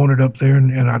kind of wandered up there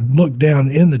and I looked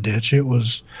down in the ditch. It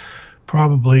was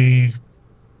probably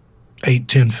 8,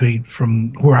 10 feet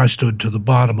from where I stood to the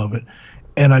bottom of it.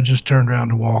 and I just turned around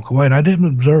to walk away. And I didn't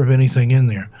observe anything in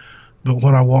there. But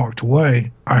when I walked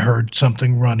away, I heard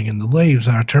something running in the leaves,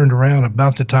 and I turned around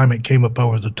about the time it came up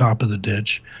over the top of the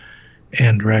ditch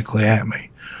and directly at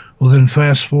me. Well, then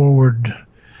fast forward,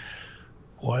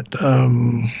 what,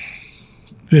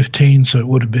 15, so it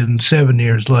would have been 7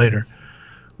 years later.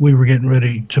 We were getting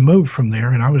ready to move from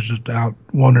there, and I was just out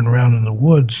wandering around in the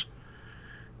woods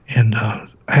and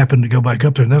happened to go back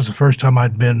up there. And that was the first time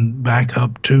I'd been back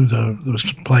up to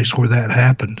the place where that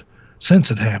happened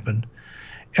since it happened.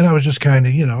 And I was just kind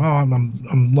of, I'm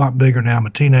a lot bigger now. I'm a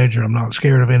teenager. I'm not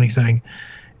scared of anything.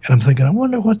 And I'm thinking, I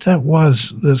wonder what that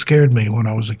was that scared me when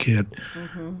I was a kid.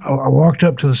 Mm-hmm. I walked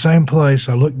up to the same place.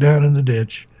 I looked down in the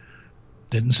ditch,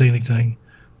 didn't see anything.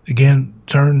 Again,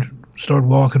 turned, started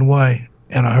walking away,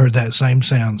 and I heard that same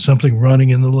sound, something running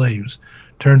in the leaves.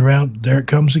 Turned around, there it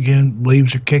comes again.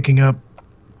 Leaves are kicking up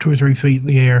 2 or 3 feet in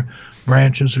the air.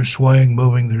 Branches are swaying,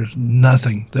 moving. There's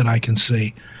nothing that I can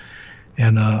see.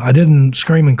 And I didn't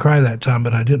scream and cry that time,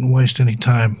 but I didn't waste any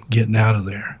time getting out of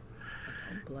there.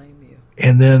 I don't blame you.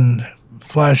 And then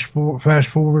fast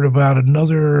forward about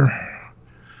another,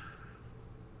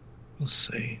 let's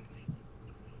see,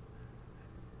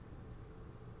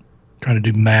 trying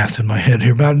to do math in my head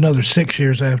here, about another 6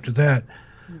 years after that,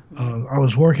 I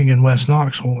was working in West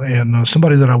Knoxville, and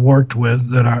somebody that I worked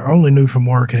with that I only knew from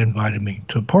work had invited me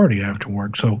to a party after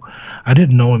work. So I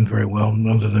didn't know him very well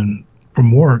other than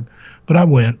from work, but I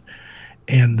went.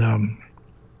 And one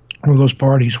of those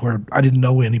parties where I didn't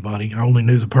know anybody. I only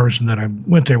knew the person that I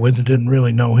went there with and didn't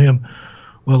really know him.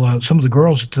 Well, some of the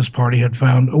girls at this party had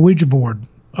found a Ouija board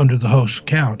under the host's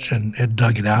couch and had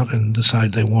dug it out and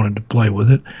decided they wanted to play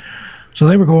with it. So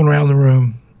they were going around the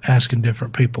room asking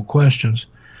different people questions.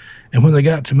 And when they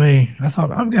got to me, I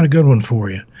thought, I've got a good one for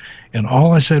you. And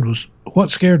all I said was,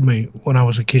 what scared me when I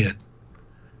was a kid?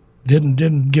 Didn't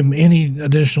give them any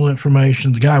additional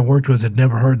information. The guy I worked with had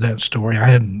never heard that story. I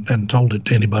hadn't told it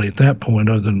to anybody at that point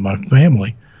other than my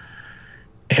family.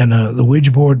 And the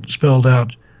Ouija board spelled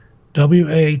out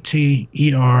WATERSPRITE.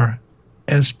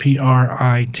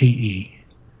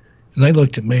 And they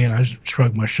looked at me, and I just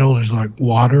shrugged my shoulders like,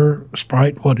 water,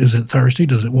 Sprite, what is it, thirsty?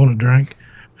 Does it want a drink?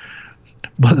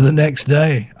 But the next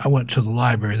day, I went to the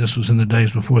library. This was in the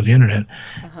days before the internet.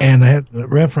 And I had a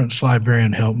reference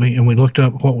librarian help me, and we looked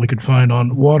up what we could find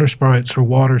on water sprites or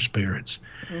water spirits.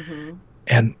 Mm-hmm.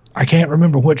 And I can't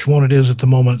remember which one it is at the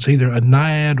moment. It's either a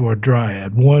naiad or a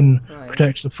dryad. One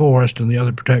protects the forest, and the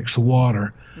other protects the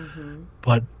water. Mm-hmm.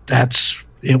 But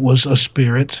it was a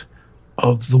spirit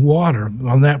of the water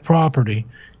on that property,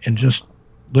 and just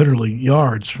literally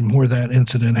yards from where that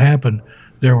incident happened,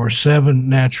 there were 7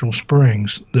 natural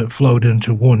springs that flowed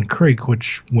into one creek,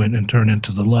 which went and turned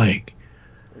into the lake.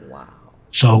 Wow.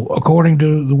 So according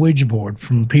to the Ouija board,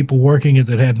 from people working it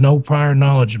that had no prior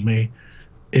knowledge of me,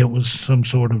 it was some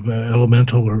sort of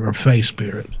elemental or fae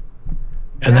spirit.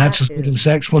 And that's as good an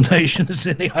explanation as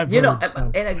any I've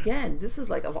heard. And again, this is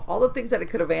like, of all the things that it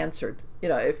could have answered,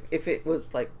 if it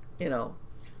was like,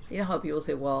 how people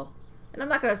say, well, and I'm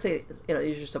not going to say,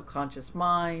 use your subconscious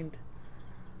mind.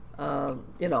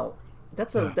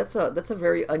 That's a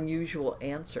very unusual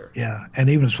answer. Yeah, and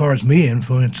even as far as me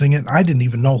influencing it, I didn't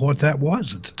even know what that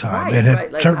was at the time. It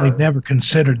had certainly never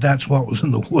considered that's what was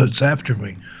in the woods after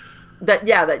me. That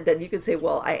you could say,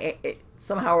 well,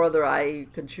 somehow or other I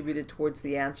contributed towards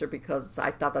the answer because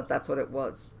I thought that that's what it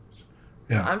was.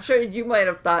 Yeah, I'm sure you might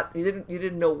have thought you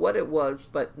didn't know what it was,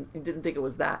 but you didn't think it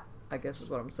was that, I guess is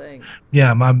what I'm saying.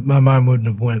 Yeah, my mind wouldn't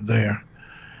have went there.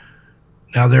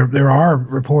 Now, there are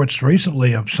reports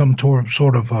recently of some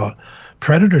sort of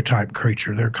predator-type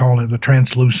creature. They're calling it the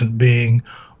translucent being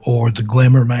or the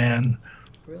glimmer man.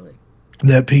 Really?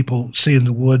 That people see in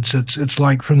the woods. It's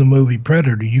like from the movie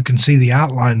Predator. You can see the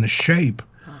outline, the shape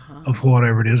of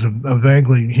whatever it is, a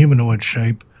vaguely humanoid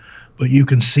shape, but you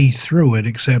can see through it,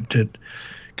 except it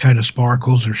kind of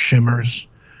sparkles or shimmers,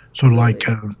 sort of like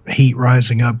heat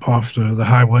rising up off the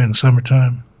highway in the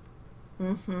summertime.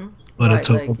 Mm-hmm. But it's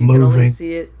like moving. You can only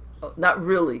see it, not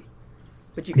really,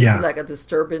 but you can see like a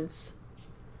disturbance.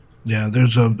 Yeah,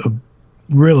 there's a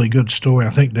really good story.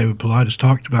 I think David Paulides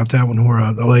talked about that one, where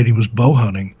a lady was bow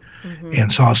hunting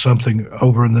and saw something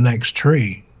over in the next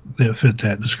tree that fit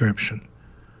that description.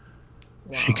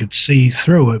 Wow. She could see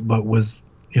through it, but with,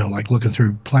 like looking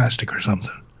through plastic or something.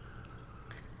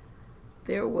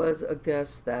 There was a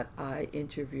guest that I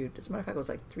interviewed, as a matter of fact, it was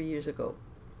like 3 years ago,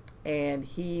 and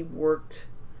he worked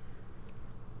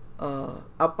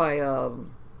up by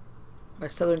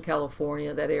Southern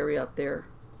California, that area up there,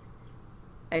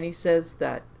 and he says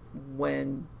that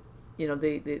when they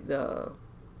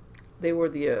were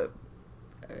the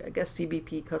I guess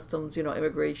CBP, customs,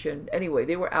 immigration. Anyway,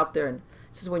 they were out there, and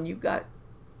this is when you got.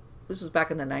 This was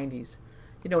back in the 90s.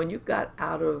 When you got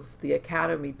out of the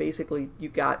academy, basically you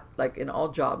got, like in all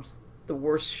jobs, the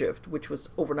worst shift, which was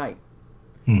overnight.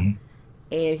 Mm-hmm.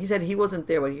 And he said he wasn't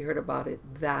there when he heard about it,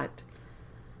 that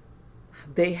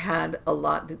they had a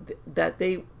lot, that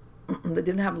they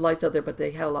didn't have lights out there, but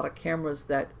they had a lot of cameras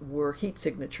that were heat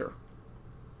signature.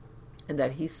 And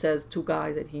that he says two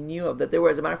guys that he knew of, that they were,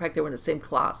 as a matter of fact, they were in the same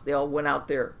class. They all went out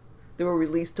there. They were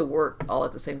released to work all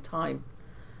at the same time.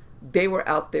 They were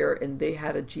out there and they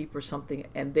had a Jeep or something,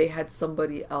 and they had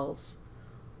somebody else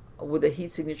with a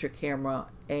heat signature camera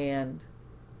and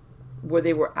where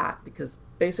they were at, because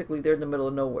basically they're in the middle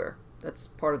of nowhere. That's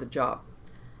part of the job.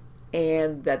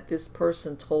 And that this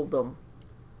person told them,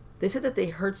 they said that they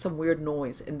heard some weird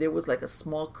noise, and there was like a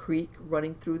small creek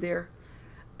running through there,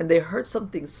 and they heard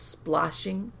something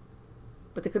splashing,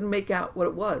 but they couldn't make out what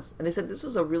it was. And they said this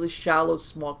was a really shallow,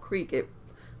 small creek. It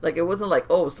wasn't like,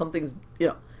 oh, something's,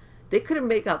 they couldn't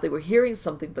make out. They were hearing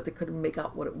something, but they couldn't make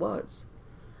out what it was.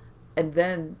 And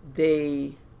then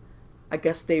I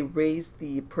guess they raised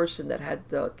the person that had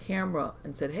the camera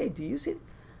and said, hey, do you see it?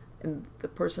 And the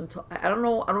person, I don't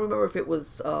know, I don't remember if it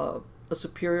was a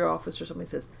superior officer or somebody,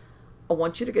 says, I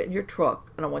want you to get in your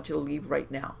truck and I want you to leave right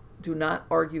now. Do not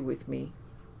argue with me.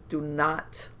 Do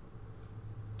not,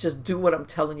 just do what I'm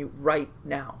telling you right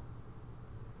now.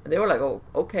 And they were like, oh,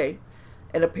 okay.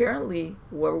 And apparently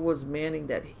whoever was manning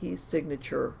that heat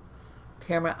signature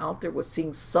camera out there was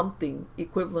seeing something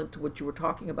equivalent to what you were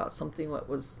talking about, something that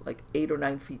was like 8 or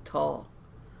 9 feet tall.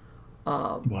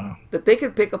 Wow. That they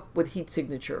could pick up with heat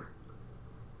signature,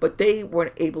 but they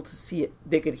weren't able to see it.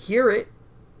 They could hear it.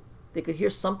 They could hear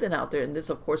something out there, and this,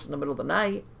 of course, in the middle of the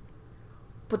night,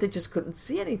 but they just couldn't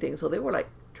see anything. So they were like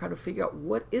trying to figure out,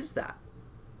 what is that?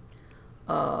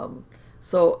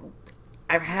 So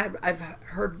I've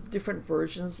heard different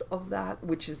versions of that,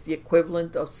 which is the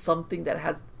equivalent of something that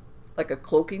has like a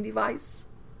cloaking device,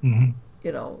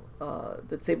 Mm-hmm.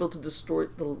 That's able to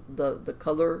distort the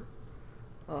color,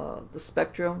 the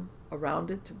spectrum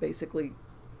around it to basically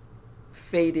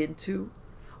fade into,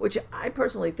 which I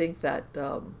personally think that,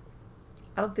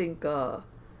 I don't think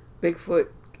Bigfoot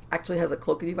actually has a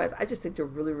cloaking device. I just think they're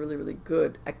really, really, really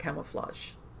good at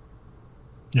camouflage.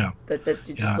 Yeah. That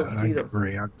you just don't see them. I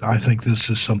agree. I think this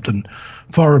is something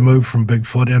far removed from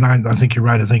Bigfoot, and I think you're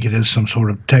right. I think it is some sort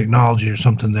of technology or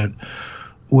something that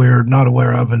we're not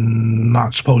aware of and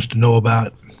not supposed to know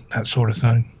about, that sort of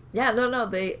thing. Yeah, no.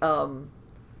 They,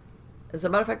 as a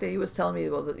matter of fact, he was telling me,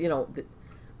 well,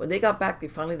 when they got back, they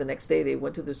finally, the next day, they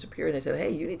went to the superior and they said,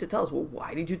 hey, you need to tell us. Well,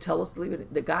 why did you tell us to leave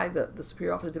it? The guy, the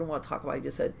superior officer, didn't want to talk about it. He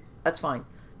just said, that's fine.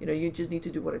 You just need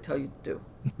to do what I tell you to do.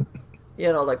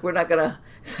 Like, we're not going to,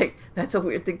 it's like, that's a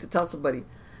weird thing to tell somebody.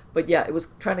 But yeah, it was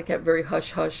trying to keep very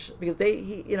hush-hush, because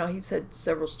he said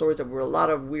several stories. There were a lot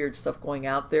of weird stuff going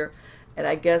out there. And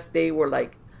I guess they were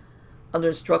like, under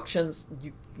instructions,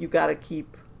 you got to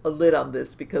keep a lid on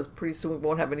this, because pretty soon we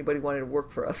won't have anybody wanting to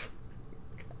work for us.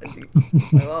 It's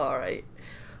like, oh, all right.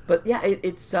 But yeah,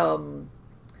 it's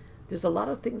there's a lot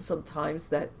of things sometimes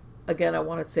that, again, I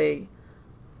want to say,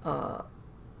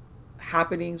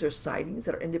 happenings or sightings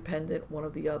that are independent one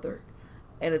of the other.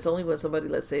 And it's only when somebody,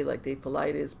 let's say like Dave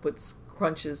Paulides,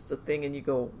 crunches the thing and you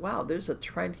go, wow, there's a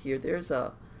trend here. This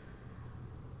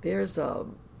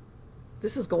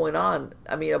is going on.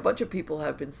 I mean, a bunch of people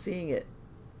have been seeing it.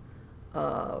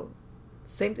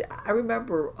 Same thing. I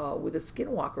remember with the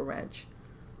Skinwalker Ranch.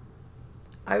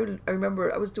 I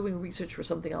remember I was doing research for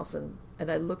something else, and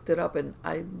I looked it up, and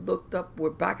I looked up, we're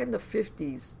back in the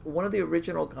 50s, one of the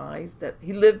original guys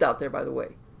he lived out there, by the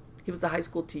way. He was a high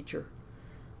school teacher.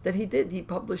 He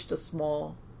published a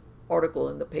small article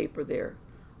in the paper there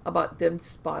about them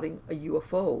spotting a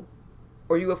UFO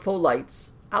or UFO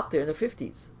lights out there in the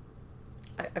 50s.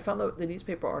 I found the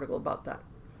newspaper article about that.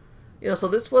 So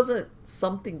this wasn't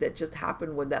something that just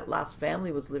happened when that last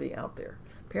family was living out there.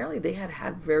 Apparently they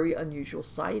had very unusual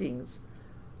sightings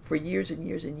for years and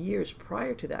years and years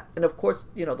prior to that. And of course,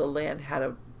 the land had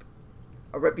a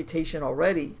reputation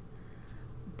already.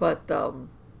 But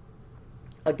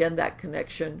again, that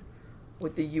connection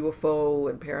with the UFO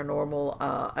and paranormal,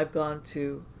 I've gone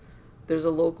to, there's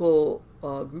a local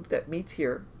group that meets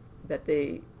here that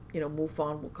they,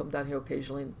 MUFON will come down here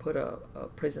occasionally and put a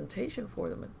presentation for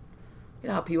them.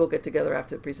 And how people get together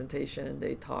after the presentation and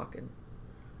they talk, and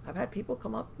I've had people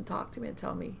come up and talk to me and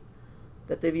tell me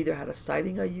that they've either had a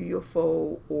sighting of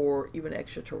UFO or even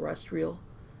extraterrestrial,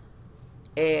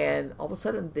 and all of a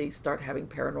sudden they start having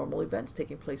paranormal events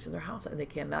taking place in their house, and they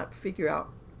cannot figure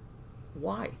out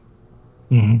why.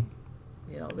 Mm-hmm.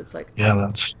 It's like Yeah,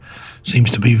 that seems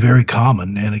to be very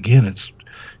common. And again, it's,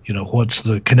 what's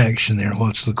the connection there?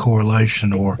 What's the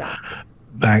correlation? Or exactly.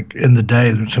 back in the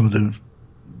day, some of the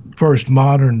first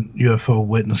modern UFO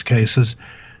witness cases,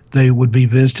 they would be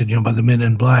visited, by the Men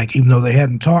in Black. Even though they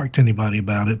hadn't talked to anybody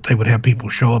about it, they would have people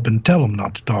show up and tell them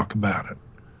not to talk about it.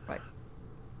 Right.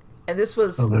 And this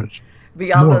So was there's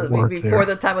beyond more the work before there.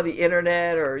 the time of the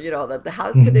internet, or that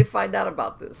how could Hmm. they find out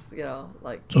about this?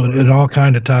 Like So it, or it all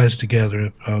kind of ties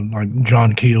together. Like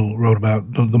John Keel wrote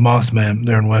about the Mothman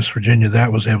there in West Virginia.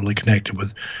 That was heavily connected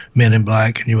with Men in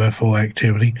Black and UFO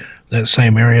activity. That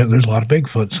same area, there's a lot of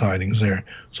Bigfoot sightings there.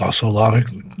 There's also a lot of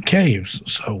caves.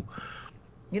 So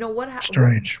what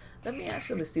strange. let me ask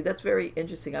you this, Steve. That's very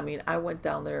interesting. I mean, I went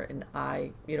down there and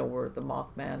I were the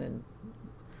Mothman, and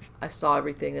I saw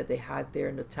everything that they had there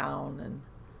in the town, and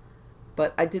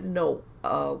but I didn't know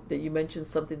that you mentioned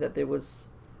something that there was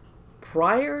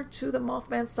prior to the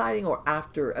Mothman sighting or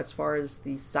after, as far as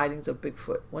the sightings of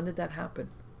Bigfoot. When did that happen?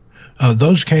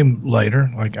 Those came later,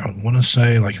 like I want to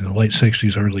say, like in the late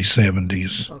 '60s, early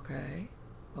 '70s. Okay,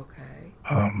 okay.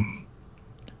 Um,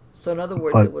 So in other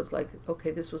words, but it was like,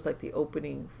 okay, this was like the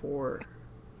opening for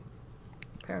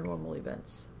paranormal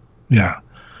events. yeah,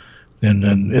 and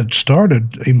then it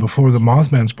started even before the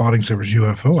Mothman spottings. There was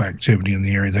UFO activity in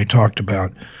the area. They talked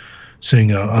about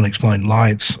seeing unexplained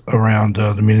lights around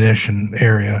the munition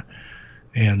area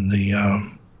and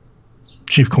the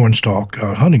Chief Cornstalk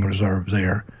hunting reserve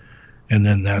there, and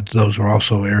then that those were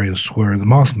also areas where the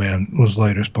Mothman was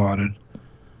later spotted.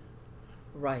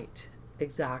 Right.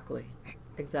 Exactly.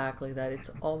 Exactly. That it's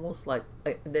almost like,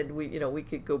 and then we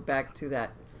could go back to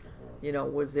that.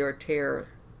 Was there a tear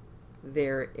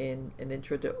there in an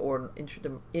inter or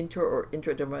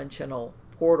intradimensional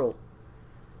portal?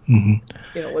 Hmm.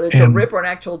 Whether it's a And rip or an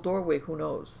actual doorway, who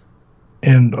knows?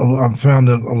 I've found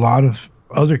a lot of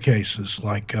other cases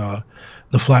like the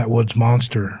Flatwoods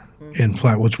Monster in Mm-hmm.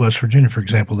 Flatwoods, West Virginia, for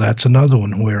example. That's another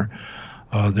one where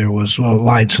there was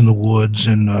lights in the woods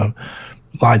and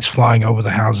lights flying over the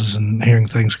houses and hearing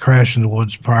things crash in the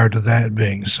woods prior to that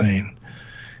being seen.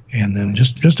 And then Right.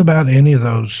 just about any of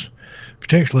those,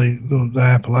 particularly the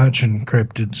Appalachian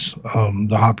cryptids,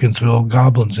 the Hopkinsville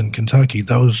goblins in Kentucky,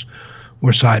 those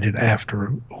were sighted after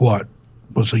what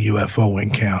was a UFO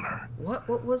encounter.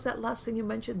 What was that last thing you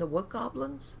mentioned? The what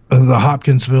goblins? The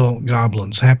Hopkinsville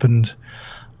goblins happened,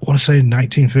 I want to say, in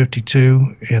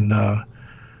 1952 in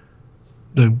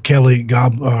the Kelly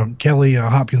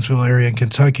Hopkinsville area in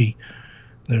Kentucky.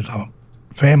 There's a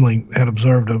family had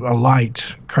observed a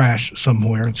light crash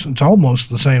somewhere. It's almost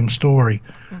the same story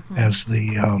Mm-hmm. as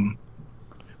the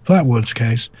Flatwoods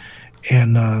case.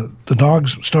 And the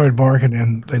dogs started barking,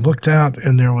 and they looked out,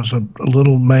 and there was a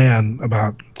little man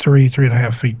about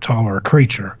 3.5 feet taller, a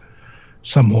creature,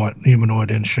 somewhat humanoid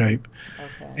in shape.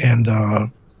 Okay. And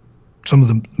some of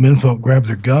the menfolk grabbed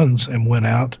their guns and went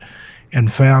out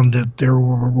and found that they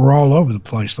were all over the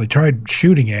place. They tried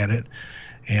shooting at it,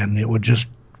 and it would just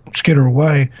skitter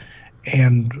away.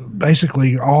 And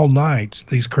basically, all night,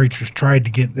 these creatures tried to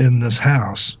get in this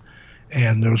house.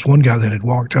 And there was one guy that had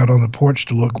walked out on the porch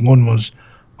to look. One was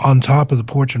on top of the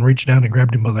porch and reached down and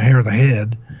grabbed him by the hair of the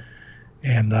head.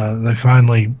 And they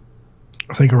finally,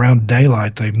 I think around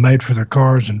daylight, they made for their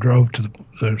cars and drove to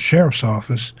the sheriff's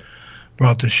office,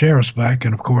 brought the sheriffs back,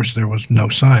 and of course there was no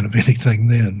sign of anything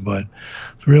then. But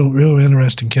it's a real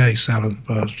interesting case out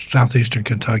of southeastern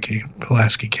Kentucky,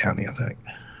 Pulaski County, I think.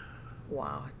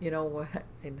 Wow. You know what?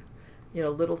 And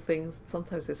little things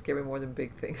sometimes they scare me more than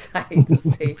big things. I hate to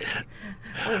say it.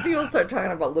 When people start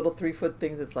talking about little 3 foot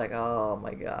things, it's like, oh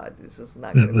my God, this is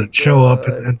not going to be That show up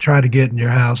good. and try to get in your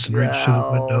house and reach through Yeah, the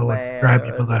oh window and man. grab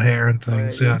you by the hair and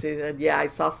things. You Yeah. see that? Yeah, I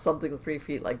saw something 3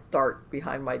 feet like dart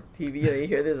behind my TV. You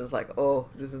hear this? It's like, oh,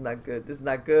 this is not good. This is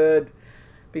not good,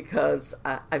 because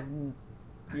I've,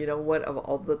 what? Of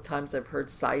all the times I've heard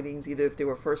sightings, either if they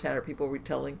were firsthand or people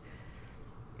retelling,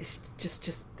 it's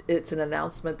just it's an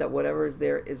announcement that whatever is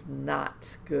there is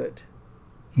not good.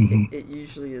 Hmm. It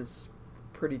usually is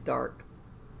pretty dark.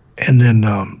 And then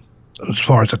as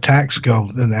far as attacks go,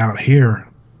 then out here,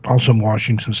 also in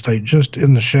Washington State, just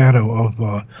in the shadow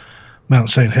of Mount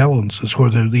St. Helens, is where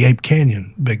the Ape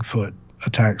Canyon Bigfoot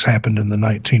attacks happened in the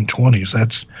 1920s.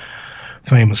 That's a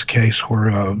famous case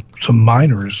where some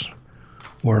miners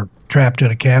were trapped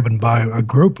in a cabin by a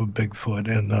group of Bigfoot,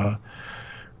 and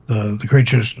the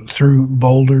creatures threw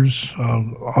boulders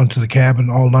onto the cabin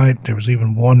all night. There was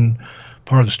even one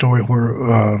part of the story where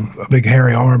a big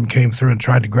hairy arm came through and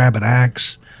tried to grab an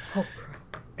axe, Oh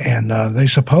crap! and they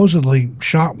supposedly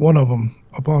shot one of them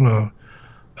up on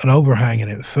an overhang,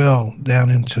 and it fell down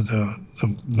into the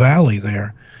valley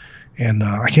there. And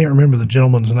I can't remember the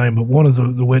gentleman's name, but one of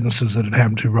the witnesses that it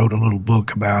happened to wrote a little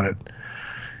book about it.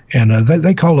 And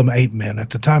they called them ape men. At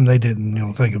the time, they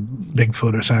didn't, think of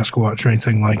Bigfoot or Sasquatch or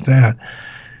anything like that.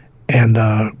 And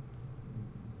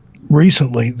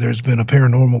recently, there's been a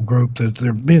paranormal group that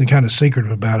they're being kind of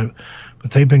secretive about it,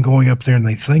 but they've been going up there and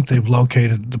they think they've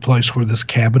located the place where this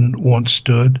cabin once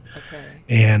stood. Okay.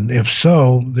 And if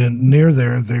so, then near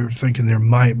there, they're thinking there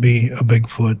might be a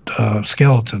Bigfoot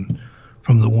skeleton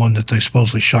from the one that they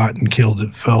supposedly shot and killed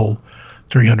that fell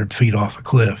 300 feet off a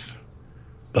cliff.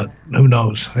 But who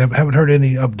knows? I haven't heard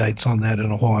any updates on that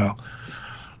in a while.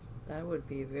 That would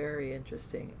be very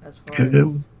interesting. As far It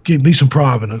as would be some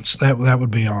provenance. That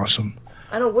would be awesome.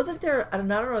 I know, wasn't there? I don't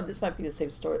know. If this might be the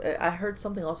same story. I heard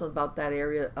something also about that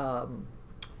area.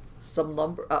 Some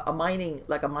lumber, a mining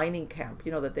camp.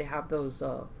 That they have those.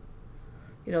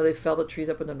 They fell the trees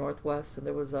up in the Northwest, and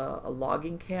there was a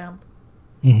logging camp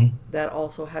that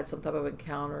also had some type of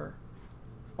encounter,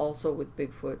 also with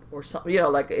Bigfoot or something.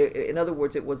 In other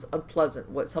words, it was unpleasant.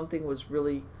 Something was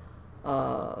really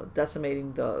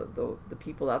decimating the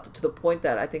people out to the point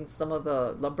that I think some of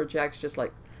the lumberjacks just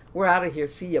like, we're out of here.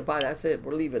 See ya. Bye. That's it.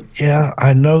 We're leaving. Yeah,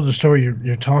 I know the story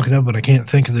you're talking about, but I can't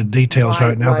think of the details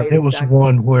right now. But it was exactly.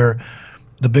 one where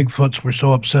the Bigfoots were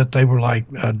so upset they were like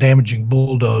damaging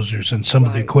bulldozers and some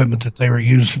of the equipment that they were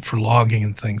using for logging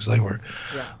and things. They were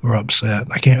upset.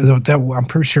 I can't. I'm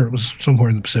pretty sure it was somewhere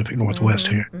in the Pacific Northwest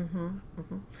here.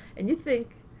 And you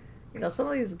think, some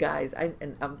of these guys, I'm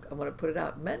going to put it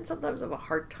out. Men sometimes have a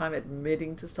hard time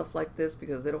admitting to stuff like this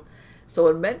because they don't. So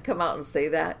when men come out and say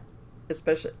that,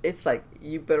 especially, it's like,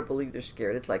 you better believe they're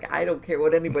scared. It's like, I don't care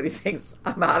what anybody thinks.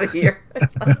 I'm out of here. Like,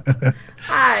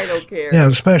 I don't care. Yeah,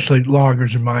 especially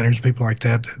loggers and miners, people like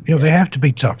that. They have to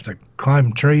be tough. They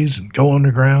climb trees and go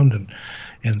underground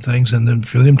and things. And then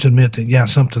for them to admit that,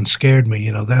 something scared me,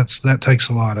 that takes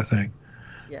a lot, I think.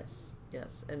 Yes.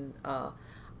 And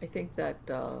I think that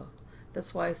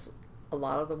that's why a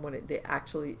lot of them, when they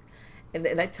actually, and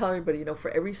I tell everybody,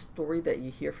 for every story that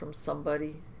you hear from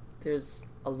somebody, there's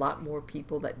a lot more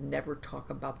people that never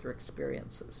talk about their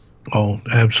experiences. Oh,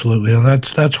 absolutely.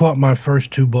 That's what my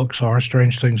first two books are,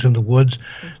 Strange Things in the Woods.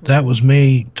 That was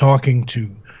me talking to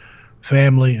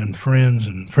family and friends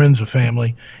of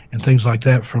family and things like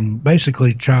that from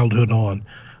basically childhood on.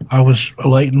 I was a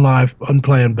late in life,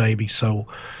 unplanned baby, so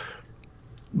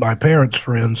my parents'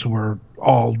 friends were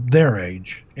all their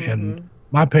age, and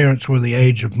my parents were the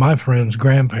age of my friends'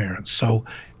 grandparents. So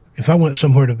if I went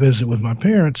somewhere to visit with my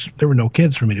parents, there were no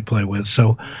kids for me to play with.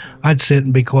 So I'd sit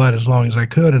and be quiet as long as I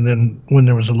could. And then when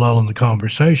there was a lull in the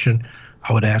conversation,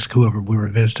 I would ask whoever we were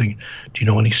visiting, do you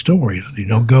know any stories? Do you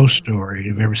know ghost stories?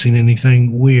 Have you ever seen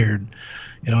anything weird?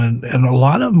 And a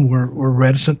lot of them were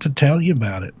reticent to tell you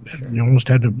about it. Sure. You almost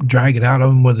had to drag it out of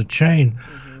them with a chain.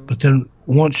 But then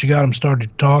once you got them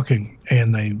started talking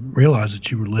and they realized that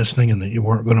you were listening and that you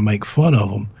weren't going to make fun of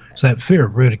them, so that fear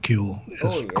of ridicule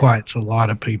quiets a lot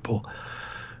of people.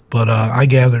 But I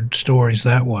gathered stories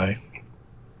that way.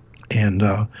 And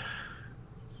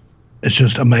it's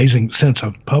just amazing, since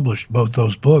I've published both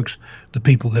those books, the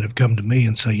people that have come to me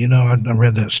and say, I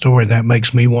read that story. That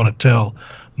makes me want to tell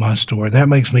my story. That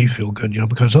makes me feel good,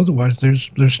 because otherwise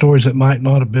there's stories that might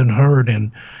not have been heard.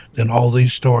 And then all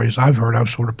these stories I've heard, I've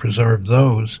sort of preserved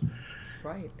those.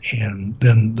 Right. And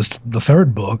then the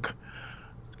third book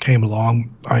came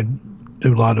along. I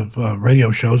do a lot of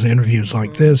radio shows and interviews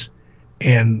like this,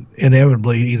 and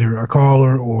inevitably either a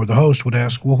caller or the host would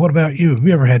ask, well, what about you? Have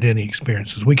you ever had any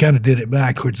experiences? We kind of did it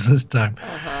backwards this time.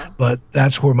 But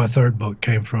that's where my third book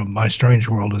came from, My Strange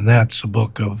World, and that's a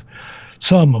book of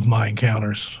some of my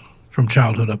encounters from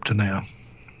childhood up to now.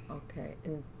 Okay.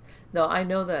 And now I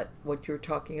know that what you're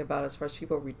talking about as far as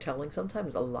people retelling,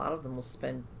 sometimes a lot of them will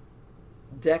spend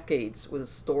decades with a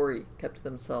story kept to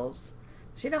themselves.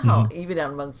 So you know how even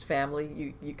amongst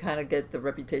family, you kind of get the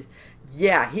reputation.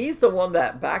 Yeah, he's the one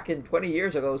that back in 20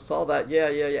 years ago saw that. Yeah.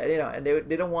 And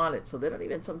they don't want it, so they don't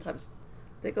even sometimes.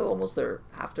 They go almost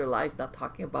half their life not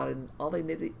talking about it, and all they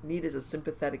need is a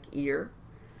sympathetic ear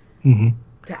to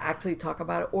actually talk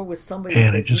about it, or with somebody.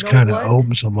 And it just kind of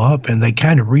opens them up, and they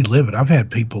kind of relive it. I've had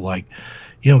people like,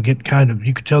 get kind of,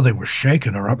 you could tell they were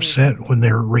shaken or upset when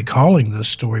they're recalling this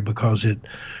story because it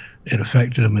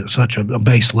affected them at such a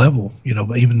base level,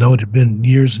 even though it had been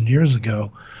years and years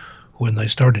ago when they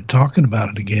started talking about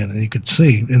it again. And you could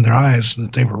see in their eyes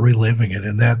that they were reliving it.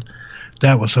 And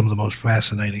that was some of the most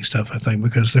fascinating stuff, I think,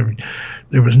 because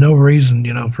there was no reason,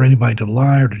 for anybody to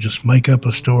lie or to just make up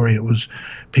a story. It was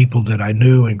people that I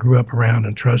knew and grew up around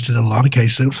and trusted. In a lot of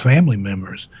cases, it was family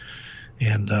members.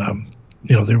 And,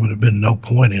 there would have been no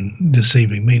point in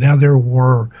deceiving me. Now, there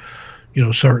were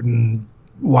certain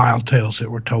wild tales that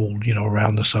were told,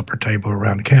 around the supper table,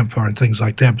 around the campfire, and things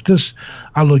like that. But this,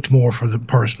 I looked more for the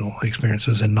personal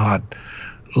experiences and not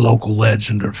local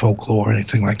legend or folklore or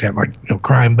anything like that. Like,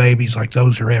 crime babies, like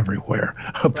those are everywhere,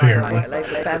 apparently. Right. Like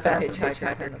the Phantom Hitchhiker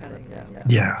kind of thing. Yeah.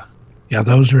 Yeah, yeah,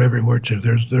 those are everywhere too.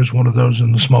 There's one of those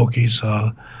in the Smokies.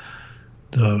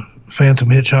 The Phantom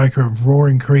Hitchhiker of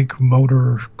Roaring Creek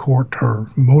Motor Court or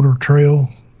Motor Trail,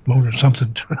 Motor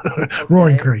something,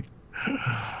 Roaring Okay. Creek.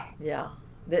 Yeah.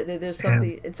 There's And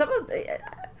something, and some of the,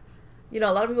 a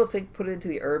lot of people think put it into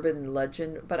the urban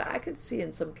legend, but I could see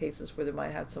in some cases where they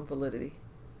might have some validity.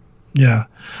 yeah,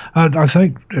 I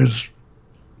think there's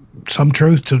some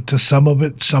truth to some of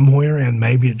it somewhere, and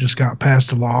maybe it just got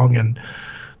passed along, and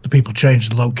the people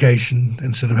changed the location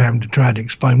instead of having to try to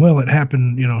explain. Well, it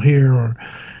happened, here or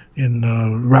in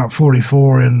Route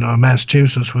 44 in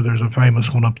Massachusetts, where there's a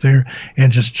famous one up there,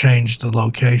 and just changed the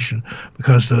location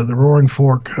because the Roaring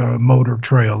Fork Motor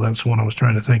Trail, that's the one I was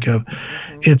trying to think of.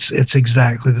 Hmm. It's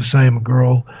exactly the same. A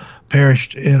girl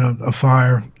perished in a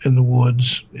fire in the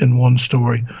woods in one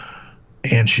story,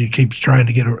 and she keeps trying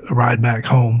to get a ride back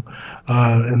home.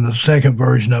 In the second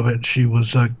version of it, she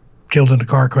was killed in a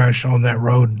car crash on that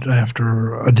road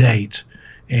after a date,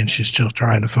 and she's still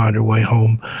trying to find her way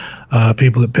home.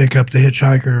 People that pick up the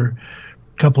hitchhiker,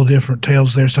 a couple of different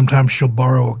tales there. Sometimes she'll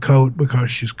borrow a coat because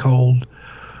she's cold,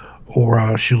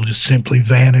 or she'll just simply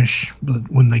vanish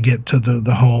when they get to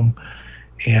the home.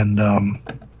 And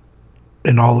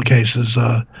in all the cases,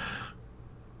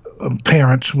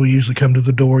 parents will usually come to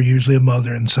the door, usually a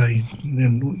mother, and say,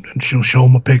 and she'll show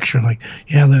them a picture, like,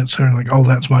 yeah, that's her. Like, oh,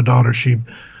 that's my daughter. She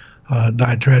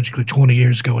died tragically 20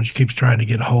 years ago, and she keeps trying to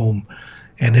get home.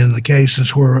 And in the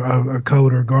cases where a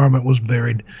coat or garment was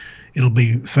buried, it'll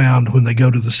be found when they go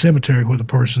to the cemetery where the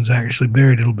person's actually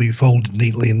buried. It'll be folded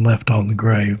neatly and left on the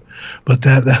grave. But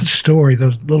that story,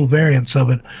 those little variants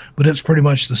of it, but it's pretty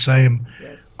much the same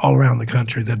Yes. all around the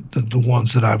country. That the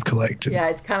ones that I've collected. Yeah,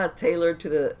 it's kind of tailored to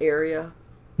the area,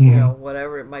 Hmm.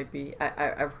 whatever it might be.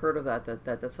 I've heard of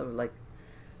that's something like,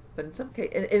 but in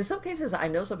some cases, I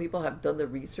know some people have done the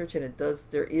research, and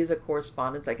there is a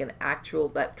correspondence, like an actual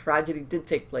that tragedy did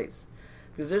take place.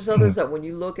 Because there's others that when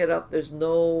you look it up, there's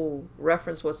no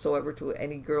reference whatsoever to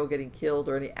any girl getting killed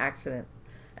or any accident.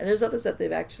 And there's others that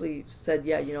they've actually said,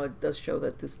 yeah, it does show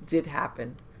that this did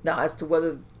happen. Now, as to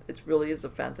whether it really is a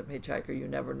phantom hitchhiker, you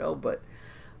never know. But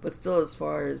still, as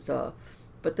far as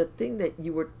but the thing that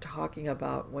you were talking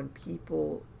about, when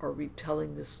people are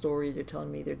retelling this story, they're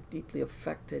telling me they're deeply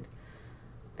affected.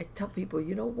 I tell people,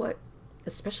 you know what?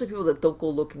 Especially people that don't go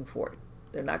looking for it.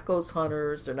 They're not ghost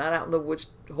hunters. They're not out in the woods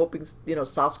hoping,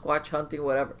 Sasquatch hunting,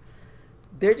 whatever.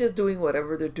 They're just doing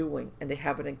whatever they're doing, and they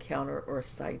have an encounter or a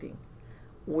sighting,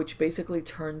 which basically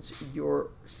turns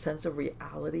your sense of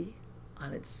reality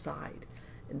on its side.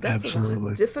 And that's a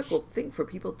Absolutely. difficult thing for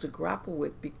people to grapple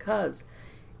with, because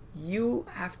you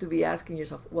have to be asking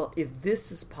yourself, well, if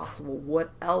this is possible,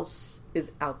 what else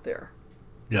is out there?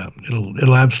 Yeah,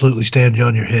 it'll absolutely stand you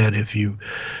on your head if you,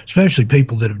 especially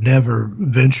people that have never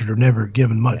ventured or never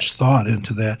given much Yes. thought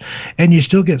into that. And you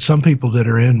still get some people that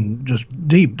are in just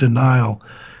deep denial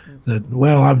that,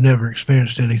 well, I've never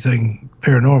experienced anything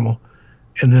paranormal.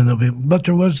 And then they'll be, but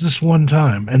there was this one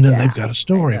time, and then they've Yeah, got a I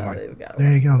story know like, they've got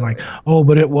there one you go, like, story. oh,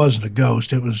 but it wasn't a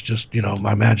ghost. It was just,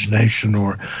 my imagination,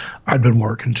 or I'd been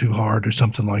working too hard, or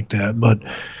something like that. But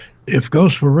Right, if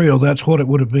ghosts were real, that's what it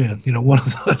would have been, one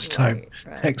of those type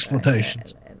right.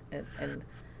 explanations. And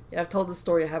I've told the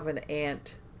story. I have an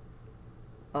aunt.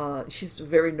 She's a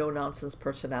very no nonsense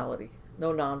personality.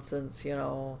 No nonsense,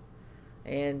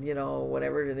 And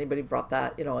whenever anybody brought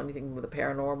that, anything with the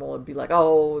paranormal, and be like,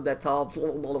 "Oh, that's all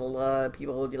blah, blah, blah, blah.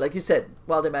 People, like you said,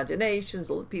 wild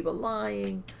imaginations, people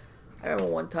lying." I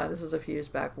remember one time, this was a few years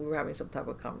back, we were having some type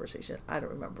of conversation. I don't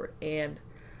remember it. And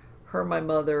her and my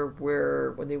mother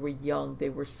were, when they were young, they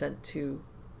were sent to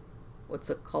what's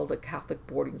it called, a Catholic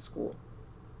boarding school.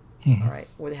 All Mhm. right,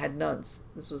 where they had nuns.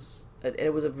 And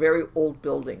it was a very old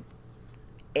building,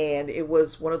 and it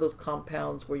was one of those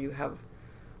compounds where you have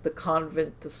the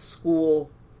convent, the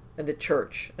school, and the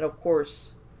church. And of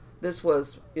course, this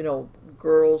was,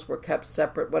 girls were kept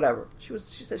separate, whatever. She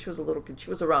said she was a little kid. She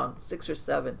was around 6 or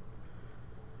 7.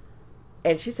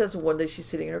 And she says one day she's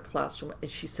sitting in her classroom, and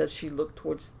she says she looked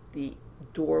towards the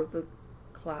door of the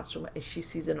classroom, and she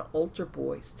sees an altar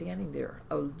boy standing there,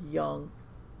 a young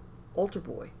altar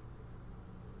boy,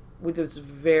 with this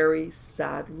very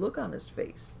sad look on his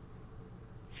face.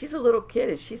 She's a little kid,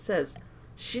 and she says,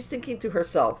 she's thinking to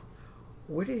herself,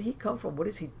 where did he come from? What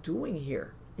is he doing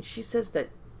here? And she says that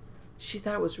she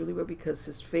thought it was really weird because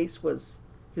his face was,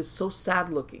 he was so sad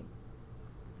looking.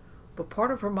 But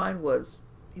part of her mind was,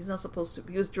 he's not supposed to.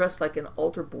 He was dressed like an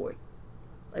altar boy.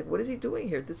 Like, what is he doing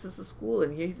here? This is a school,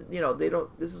 and he's, they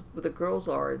don't. This is where the girls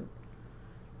are, and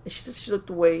she said she looked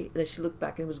away, and then she looked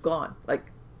back, and he was gone,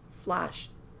 like flash.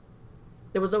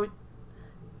 There was no,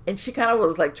 and she kind of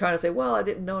was like trying to say, "Well, I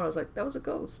didn't know," and I was like, "That was a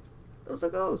ghost. That was a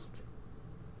ghost."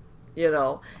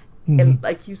 Mm-hmm. And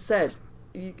like you said,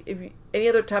 any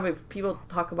other time if people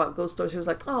talk about ghost stories, he was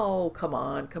like, "Oh, come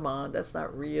on, that's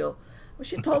not real." When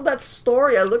she told that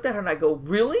story, I looked at her and I go,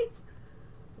 "Really?"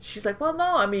 She's like, "Well,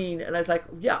 no, I mean," and I was like,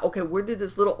 "Yeah, okay, where did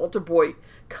this little altar boy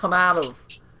come out of?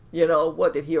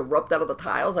 What, did he erupt out of the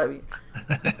tiles? I mean,"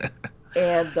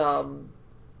 and,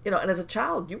 and as a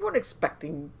child, you weren't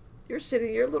expecting,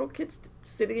 your little kids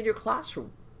sitting in your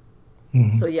classroom.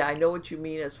 Mm-hmm. So, yeah, I know what you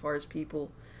mean as far as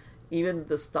people, even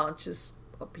the staunchest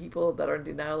of people that are in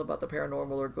denial about the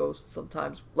paranormal or ghosts,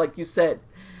 sometimes, like you said,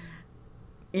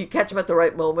 you catch them at the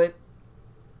right moment,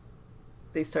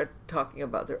 they start talking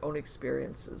about their own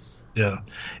experiences. Yeah.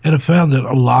 And I found that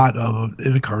a lot of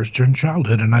it occurs during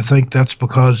childhood. And I think that's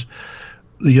because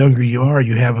the younger you are,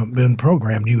 you haven't been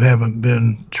programmed. You haven't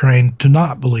been trained to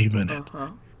not believe in it. Uh-huh.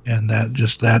 And that Yes.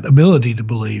 just that ability to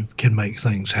believe can make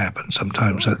things happen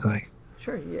sometimes, I Sure. think.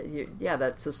 Sure. Yeah,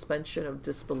 that suspension of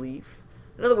disbelief.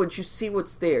 In other words, you see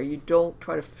what's there. You don't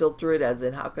try to filter it as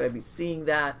in, how could I be seeing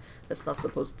that? That's not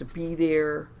supposed to be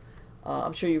there.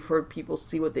 I'm sure you've heard people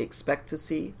see what they expect to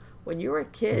see. When you're a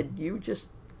kid, you just,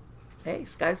 hey,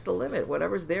 sky's the limit.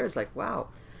 Whatever's there is like, wow.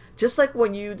 Just like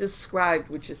when you described,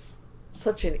 which is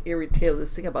such an eerie tale,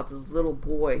 this thing about this little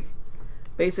boy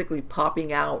basically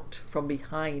popping out from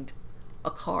behind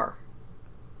a car.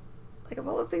 Like, of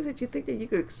all the things that you think that you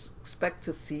could expect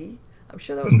to see, I'm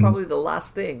sure that was Mhm. probably the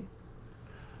last thing.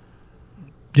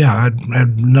 Yeah, I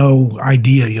had no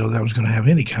idea, that was going to have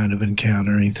any kind of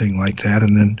encounter or anything like that.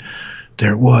 And then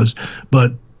there it was.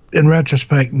 But in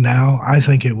retrospect now, I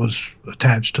think it was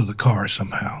attached to the car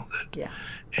somehow. Yeah.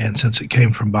 And since it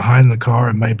came from behind the car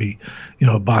and maybe,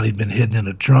 a body had been hidden in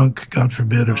a trunk, God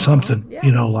forbid, or something,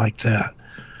 Yeah. like that.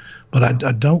 But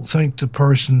I don't think the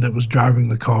person that was driving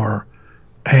the car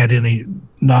had any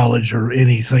knowledge or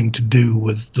anything to do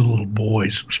with the little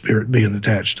boy's spirit being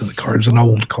attached to the car. It's an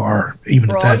old car, even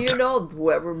For at all that you time. know,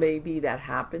 whoever maybe that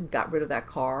happened got rid of that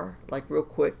car, like real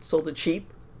quick, sold it cheap,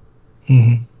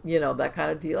 Mm-hmm. that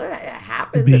kind of deal. It Could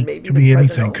happens, and be maybe could the be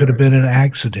present anything. Could have been an owners.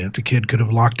 accident. The kid could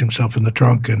have locked himself in the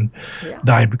trunk and Yeah.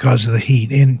 died because of the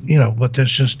heat. And but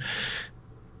that's just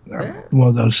Yeah. one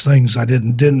of those things. I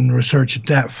didn't research it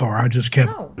that far. I just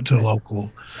kept No. it to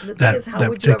local And the thing that is, how that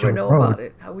would you ever particular know road. about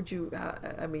it? How would you?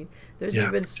 I mean, there's Yeah,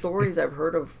 even stories I've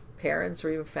heard of parents or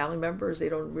even family members. They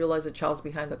don't realize the child's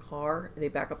behind the car, and they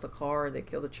back up the car and they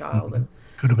kill the child. hmm And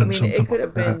could have I been mean, it something could like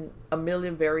have that. been a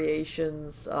million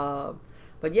variations.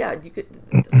 But yeah, you could.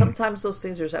 Sometimes those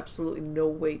things, there's absolutely no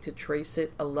way to trace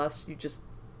it unless you just,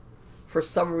 for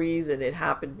some reason, it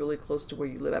happened really close to where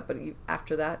you live at. But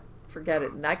after that, forget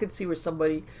it. And I could see where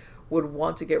somebody would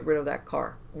want to get rid of that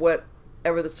car,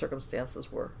 whatever the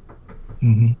circumstances were.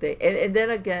 hmm And then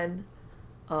again,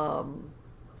 um,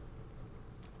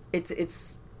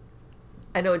 it's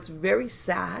I know it's very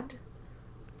sad,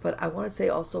 but I want to say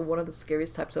also one of the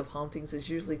scariest types of hauntings is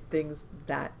usually things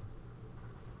that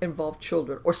involve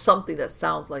children or something that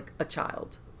sounds like a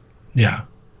child. Yeah.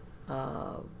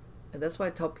 And that's why I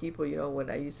tell people, when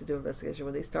I used to do investigation,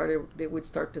 when they would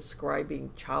start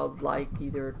describing childlike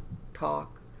either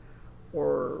talk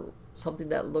or something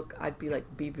that I'd be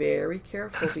like, be very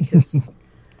careful, because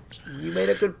you made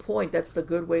a good point. That's the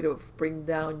good way to bring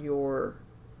down your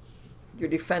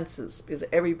defenses, because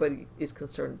everybody is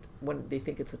concerned when they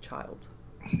think it's a child.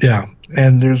 Yeah.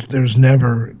 And there's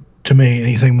never to me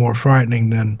anything more frightening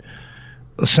than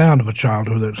the sound of a child,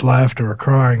 whether it's laughter or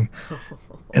crying,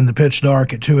 in the pitch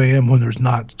dark at 2 a.m. when there's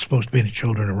not supposed to be any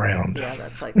children around. Yeah,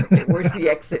 that's like, okay, where's the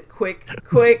exit? Quick,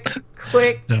 quick,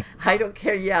 quick. Yeah. I don't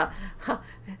care. Yeah,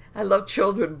 I love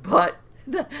children, but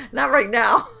not right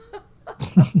now.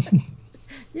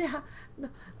 Yeah,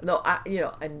 no,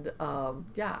 and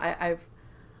yeah, I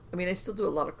mean, I still do a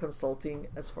lot of consulting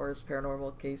as far as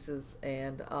paranormal cases,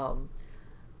 and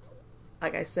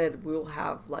like I said, we'll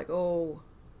have like, oh,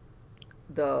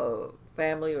 the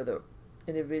family or the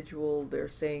individual, they're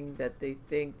saying that they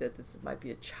think that this might be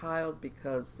a child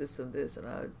because this and this, and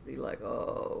I'd be like,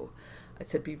 oh, I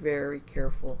said, be very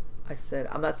careful. I said,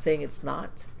 I'm not saying it's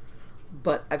not,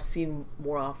 but I've seen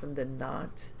more often than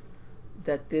not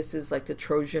that this is like the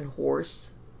Trojan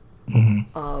horse hmm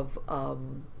of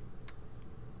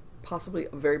possibly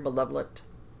a very malevolent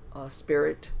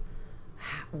spirit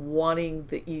wanting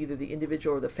either the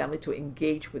individual or the family to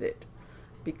engage with it.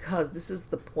 because this is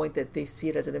the point that they see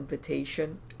it as an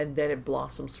invitation, and then it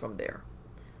blossoms from there.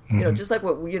 Mm-hmm. Just like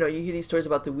what you hear these stories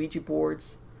about the Ouija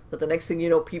boards, that the next thing you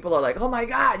know, people are like, oh my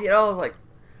God, like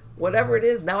whatever it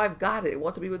is, now I've got it. It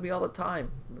wants to be with me all the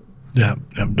time. Yeah.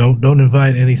 Don't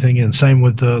invite anything in. Same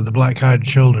with the black-eyed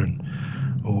children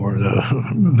or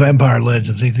the vampire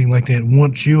legends, anything like that.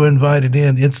 Once you invite it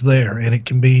in, it's there, and it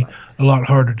can be a lot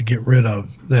harder to get rid of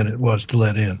than it was to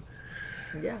let in.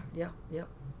 Yeah.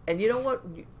 And you know what?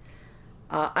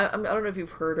 I don't know if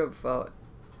you've heard of.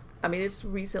 It's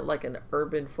recent, like an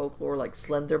urban folklore, like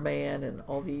Slender Man and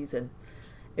all these, and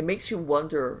it makes you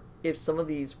wonder if some of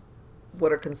these,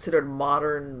 what are considered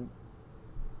modern,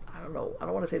 I don't know, I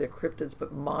don't want to say they're cryptids,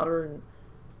 but modern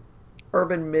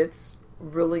urban myths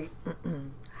really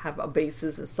have a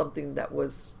basis in something that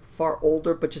was far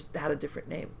older, but just had a different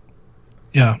name.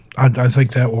 Yeah, I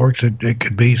think that works. It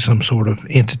could be some sort of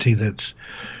entity that's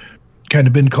kind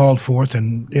of been called forth,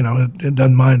 and it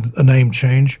doesn't mind a name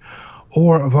change.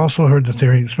 Or I've also heard the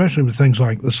theory, especially with things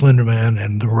like the Slender Man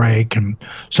and the Rake and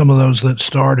some of those that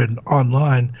started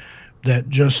online, that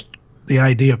just the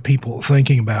idea of people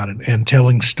thinking about it and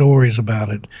telling stories about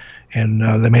it, and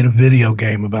they made a video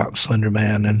game about Slender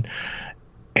Man,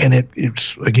 and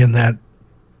it's again that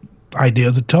idea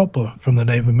of the tulpa from the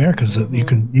Native Americans, that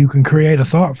you can create a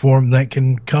thought form that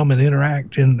can come and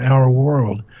interact in our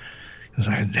world. Because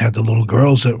I had the little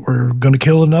girls that were going to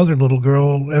kill another little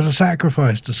girl as a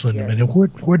sacrifice to Slender Man. And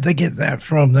where'd they get that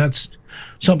from? That's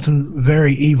something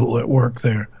very evil at work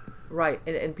there. Right,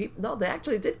 and people, no, they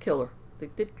actually did kill her. They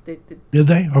did. Did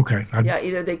they? Okay.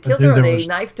 Either they killed her or they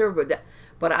knifed her,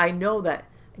 but I know that.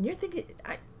 And you're thinking,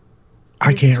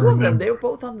 I can't two remember. Of them, they were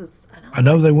both on this. I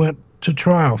know they went to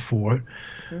trial for it.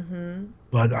 Mm-hmm.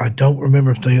 But I don't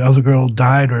remember if the other girl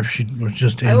died or if she was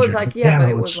just injured. I was like, but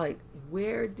it was like,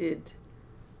 where did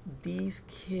these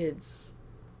kids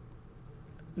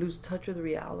lose touch with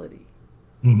reality?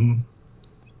 Mm-hmm.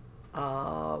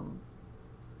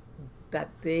 That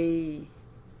they,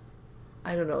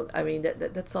 I don't know. I mean,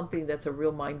 that's something that's a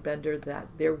real mind bender, that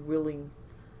they're willing.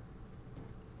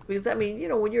 Because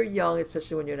when you're young,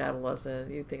 especially when you're an adolescent,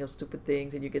 you think of stupid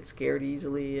things and you get scared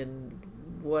easily and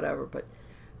whatever. But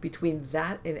between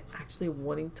that and actually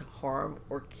wanting to harm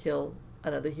or kill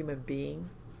another human being.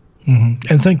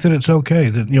 Mm-hmm. And think that it's okay,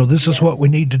 that this is what we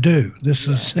need to do. This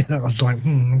is it's like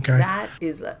okay. That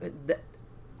is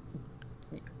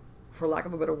for lack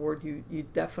of a better word, you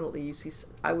definitely, you see,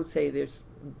 I would say there's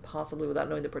possibly, without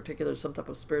knowing the particulars, some type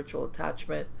of spiritual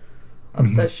attachment,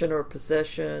 obsession or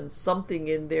possession, something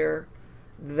in there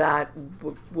that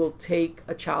will take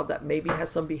a child that maybe has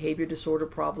some behavior disorder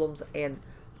problems and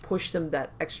push them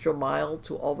that extra mile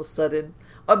to all of a sudden,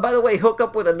 oh, by the way, hook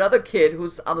up with another kid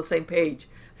who's on the same page.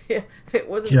 It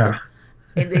wasn't. Yeah.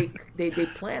 And they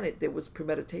planned it. There was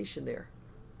premeditation there.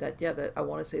 That I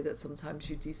want to say that sometimes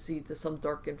you do see some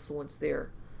dark influence there,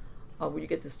 where you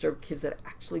get disturbed kids that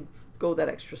actually go that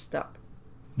extra step.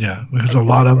 Yeah, because a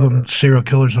lot of them, serial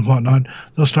killers and whatnot,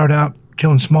 they'll start out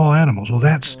killing small animals. Well,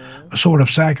 that's a sort of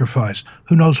sacrifice.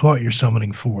 Who knows what you're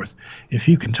summoning forth? If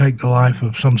you can take the life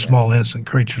of some small innocent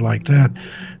creature like that,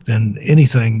 then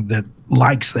anything that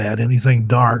likes that, anything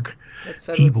dark,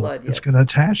 evil, blood, it's going to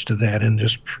attach to that and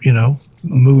just,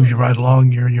 move you right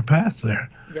along your path there.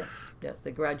 Yes,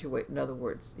 they graduate. In other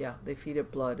words, they feed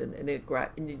it blood, and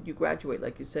you graduate,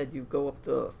 like you said, you go up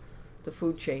the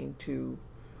food chain to,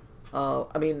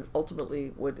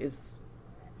 ultimately, what is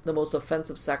the most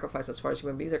offensive sacrifice as far as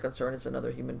human beings are concerned is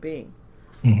another human being.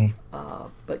 Mm-hmm.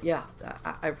 But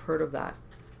I've heard of that,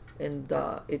 and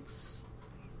it's,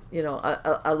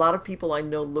 a lot of people I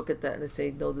know look at that and they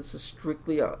say, no, this is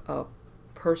strictly a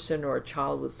person or a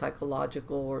child with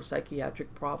psychological or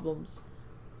psychiatric problems.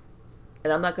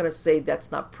 And I'm not going to say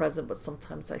that's not present, but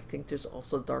sometimes I think there's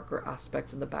also a darker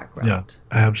aspect in the background. Yeah,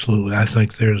 absolutely. I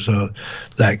think there's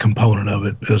that component of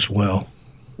it as well.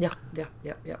 Yeah.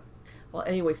 Well,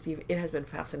 anyway, Steve, it has been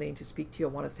fascinating to speak to you.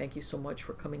 I want to thank you so much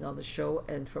for coming on the show.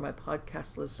 And for my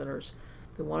podcast listeners,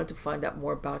 if they wanted to find out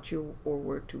more about you or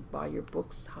where to buy your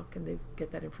books, how can they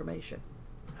get that information?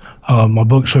 My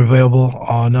books are available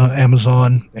on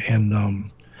Amazon and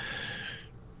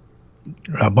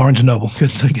Barnes & Noble. Couldn't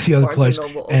think of the other place.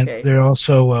 Noble, okay. And they're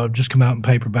also just come out in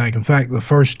paperback. In fact, the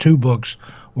first two books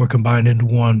were combined into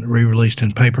one, re-released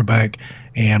in paperback,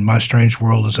 and My Strange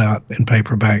World is out in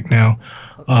paperback now.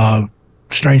 Okay.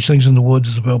 Strange Things in the Woods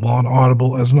is available on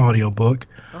Audible as an audiobook.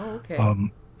 Oh, okay.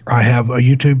 I have a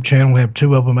YouTube channel. I have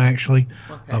two of them, actually.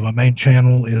 Okay. My main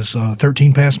channel is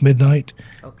 13 Past Midnight,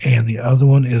 and the other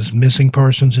one is Missing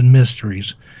Persons and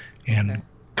Mysteries. And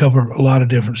cover a lot of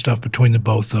different stuff between the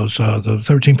both those. The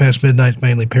 13 Past Midnight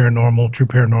mainly paranormal, true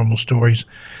paranormal stories,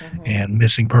 Mm-hmm. and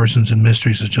missing persons and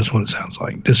mysteries is just what it sounds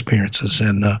like. Disappearances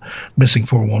and missing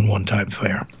 411 type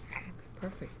fare. Okay,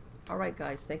 perfect. All right,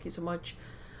 guys. Thank you so much.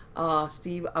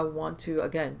 Steve, I want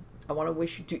to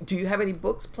wish you, do you have any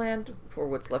books planned for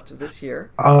what's left of this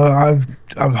year? I've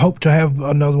hoped to have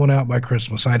another one out by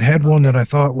Christmas. I'd had one that Okay. I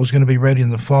thought was going to be ready in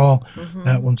the fall. Mm-hmm.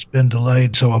 That one's been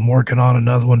delayed, so I'm working on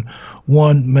another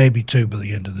one, maybe two by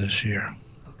the end of this year.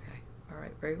 Okay. All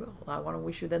right. Very well. I want to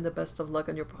wish you then the best of luck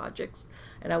on your projects,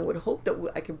 and I would hope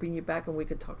that I can bring you back and we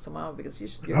could talk some more because you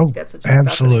Oh, got such fascinating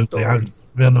absolutely. I've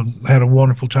stories. had a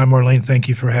wonderful time, Marlene. Thank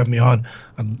you for having me on.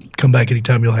 I'll come back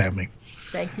anytime you'll have me.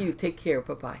 Thank you. Take care.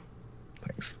 Bye bye.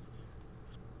 Thanks.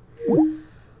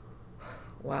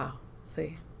 Wow.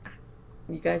 See,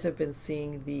 you guys have been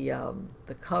seeing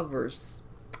the covers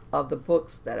of the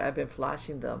books that I've been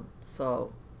flashing them.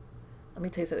 So let me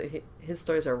tell you something. His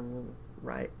stories are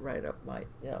right up my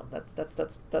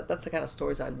that's the kind of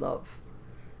stories I love.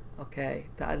 Okay,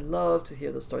 that I love to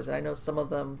hear those stories, and I know some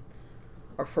of them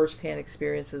are firsthand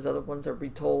experiences. Other ones are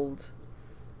retold.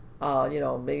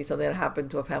 Maybe something that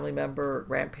happened to a family member or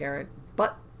grandparent,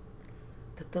 but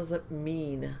that doesn't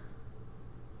mean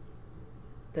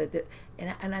that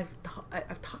and I've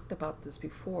talked about this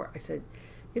before. I said,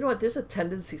 you know what? There's a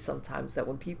tendency sometimes that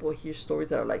when people hear stories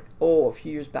that are like, oh, a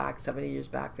few years back, 70 years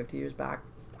back, 50 years back,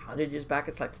 100 years back,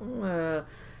 it's like,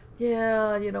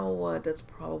 yeah, you know what? That's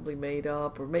probably made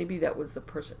up, or maybe that was the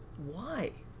person.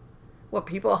 Why? What,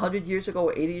 people 100 years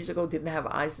ago, 80 years ago didn't have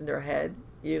eyes in their head,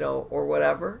 or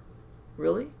whatever?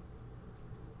 Really?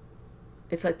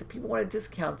 It's like the people want to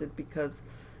discount it because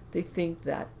they think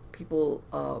that people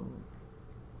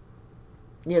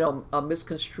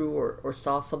misconstrue or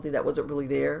saw something that wasn't really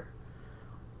there.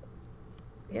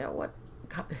 You know what?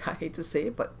 I hate to say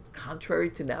it, but contrary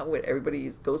to now when everybody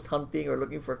is ghost hunting or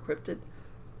looking for a cryptid,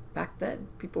 back then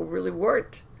people really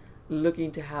weren't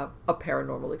looking to have a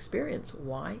paranormal experience.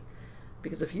 Why?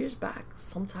 Because a few years back,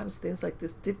 sometimes things like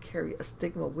this did carry a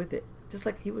stigma with it. Just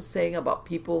like he was saying about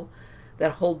people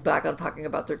that hold back on talking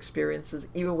about their experiences,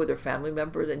 even with their family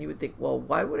members, and you would think, well,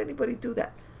 why would anybody do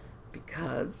that?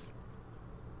 Because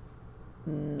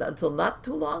until not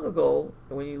too long ago,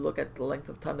 when you look at the length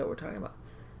of time that we're talking about,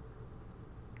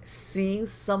 seeing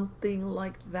something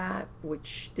like that,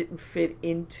 which didn't fit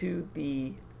into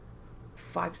the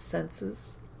five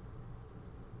senses,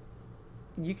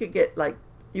 you could get like,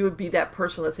 you would be that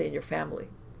person, let's say in your family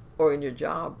or in your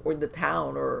job or in the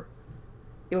town, or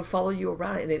it would follow you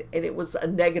around, and it was a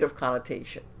negative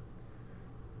connotation.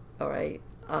 All right.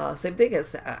 Same thing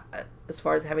as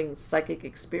far as having psychic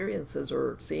experiences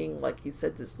or seeing, like he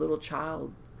said, this little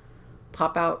child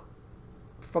pop out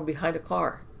from behind a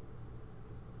car.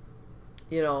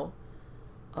 You know,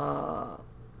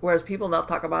 whereas people now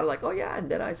talk about it like, oh yeah, and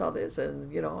then I saw this,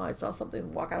 and I saw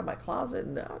something walk out of my closet,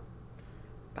 and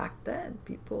back then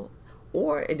people,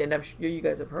 and then I'm sure you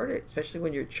guys have heard it, especially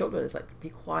when you're children. It's like, be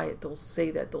quiet, don't say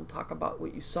that, don't talk about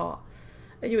what you saw,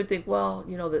 and you would think, well,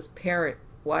 this parent,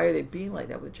 why are they being like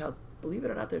that with a child? Believe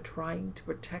it or not, they're trying to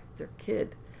protect their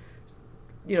kid.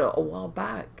 A while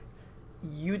back,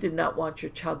 you did not want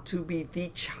your child to be the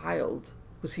child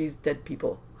who sees dead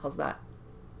people. How's that?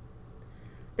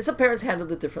 And some parents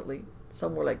handled it differently.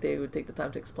 Some were like, they would take the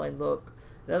time to explain, look,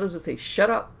 and others would say,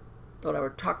 shut up, don't ever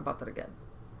talk about that again.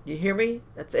 You hear me?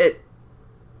 That's it.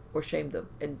 Or shame them.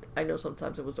 And I know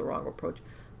sometimes it was the wrong approach,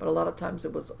 but a lot of times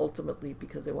it was ultimately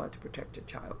because they wanted to protect their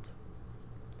child.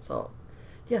 So,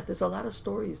 yeah, there's a lot of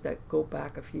stories that go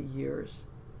back a few years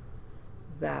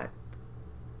that,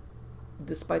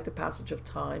 despite the passage of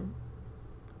time,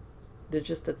 they're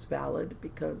just as valid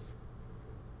because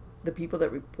the people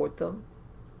that report them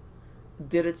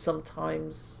did it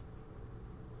sometimes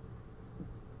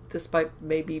despite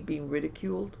maybe being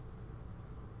ridiculed,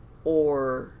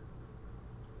 or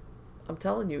I'm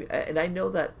telling you, and I know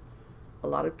that a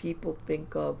lot of people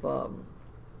think of,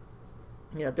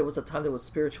 there was a time there was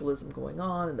spiritualism going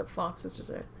on and the Fox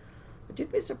sisters, but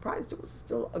you'd be surprised, there was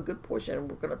still a good portion, and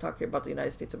we're going to talk here about the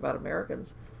United States, about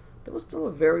Americans, there was still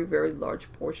a very, very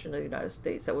large portion of the United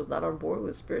States that was not on board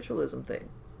with the spiritualism thing.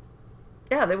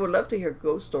 Yeah, they would love to hear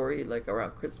ghost story like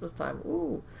around Christmas time,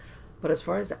 ooh, but as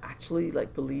far as actually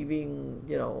like believing,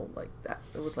 like that,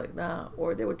 it was like, nah.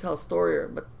 Or they would tell a story,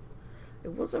 but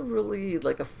it wasn't really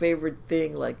like a favorite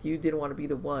thing, like you didn't want to be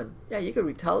the one. Yeah, you could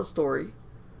retell a story,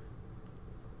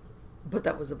 but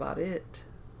that was about it.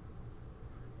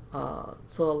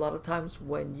 So a lot of times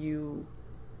when you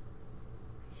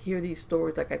hear these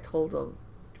stories, like I told them,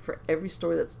 for every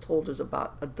story that's told, there's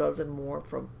about a dozen more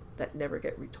from that never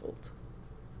get retold.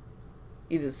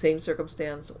 either the same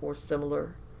circumstance or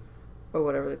similar, or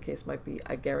whatever the case might be,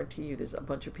 I guarantee you there's a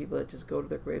bunch of people that just go to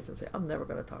their graves and say, I'm never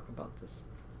going to talk about this.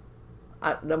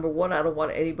 Number one, I don't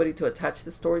want anybody to attach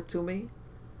this story to me.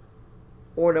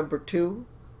 Or number two,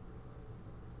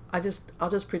 I'll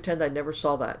just pretend I never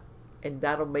saw that, and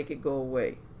that'll make it go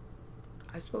away.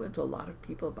 I've spoken to a lot of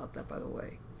people about that, by the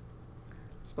way.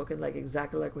 Spoken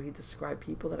exactly like what he described,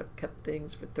 people that have kept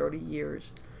things for 30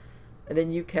 years, and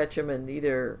then you catch them and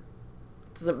either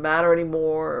it doesn't matter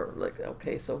anymore,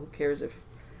 okay, so who cares if,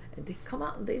 and they come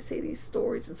out and they say these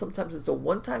stories, and sometimes it's a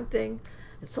one-time thing,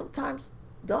 and sometimes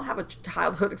they'll have a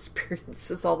childhood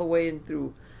experiences all the way in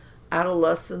through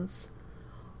adolescence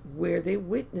where they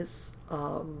witness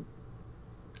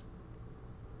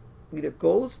either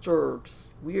ghosts or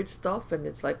just weird stuff, and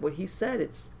it's like what he said,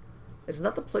 it's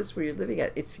not the place where you're living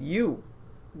at, it's you.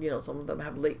 Some of them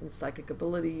have latent psychic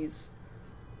abilities.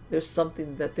 There's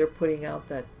something that they're putting out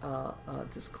that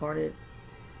discarnate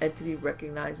entity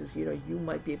recognizes, you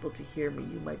might be able to hear me,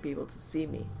 you might be able to see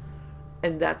me.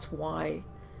 And that's why,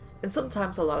 and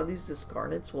sometimes a lot of these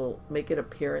discarnates will make an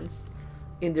appearance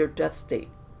in their death state,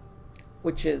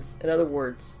 which is, in other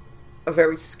words, a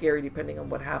very scary, depending on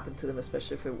what happened to them,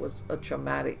 especially if it was a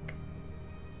traumatic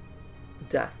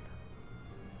death.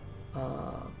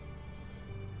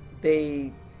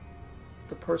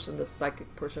 The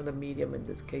psychic person, the medium in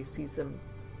this case, sees them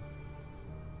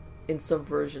in some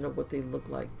version of what they look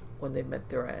like when they met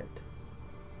their end.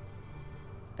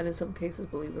 And in some cases,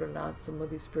 believe it or not, some of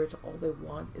these spirits, all they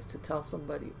want is to tell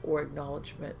somebody, or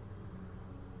acknowledgement,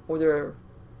 or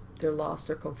they're lost,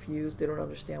 they're confused, they don't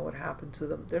understand what happened to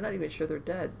them. They're not even sure they're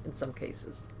dead in some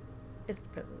cases. It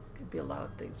could be a lot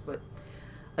of things, but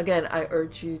again, I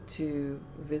urge you to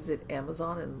visit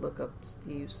Amazon and look up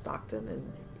Steve Stockton,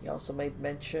 and he also made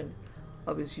mention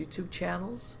of his YouTube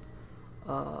channels.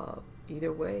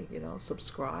 Either way,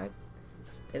 subscribe.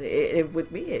 And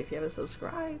with me, if you haven't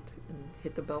subscribed, and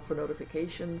hit the bell for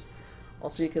notifications.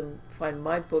 Also, you can find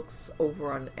my books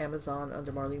over on Amazon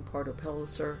under Marlene Pardo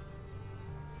Pellicer.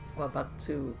 I'm about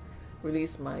to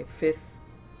release my 5th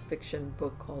fiction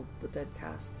book called The Dead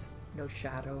Cast, No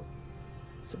Shadow,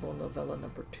 Sybil Novella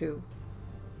number 2.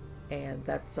 And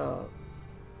that's a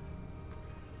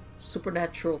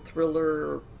supernatural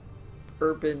thriller,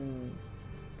 urban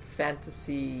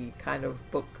fantasy kind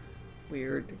of book,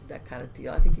 weird, that kind of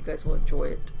deal. I think you guys will enjoy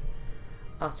it.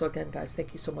 So again, guys,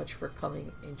 thank you so much for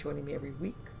coming and joining me every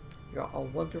week. You're all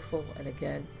wonderful. And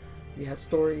again, if you have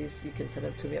stories, you can send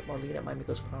them to me at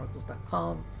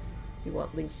marlene@miamighostchronicles.com. If you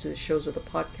want links to the shows or the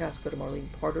podcast, go to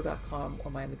marlenepardo.com or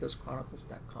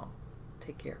miamighostchronicles.com.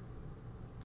 Take care.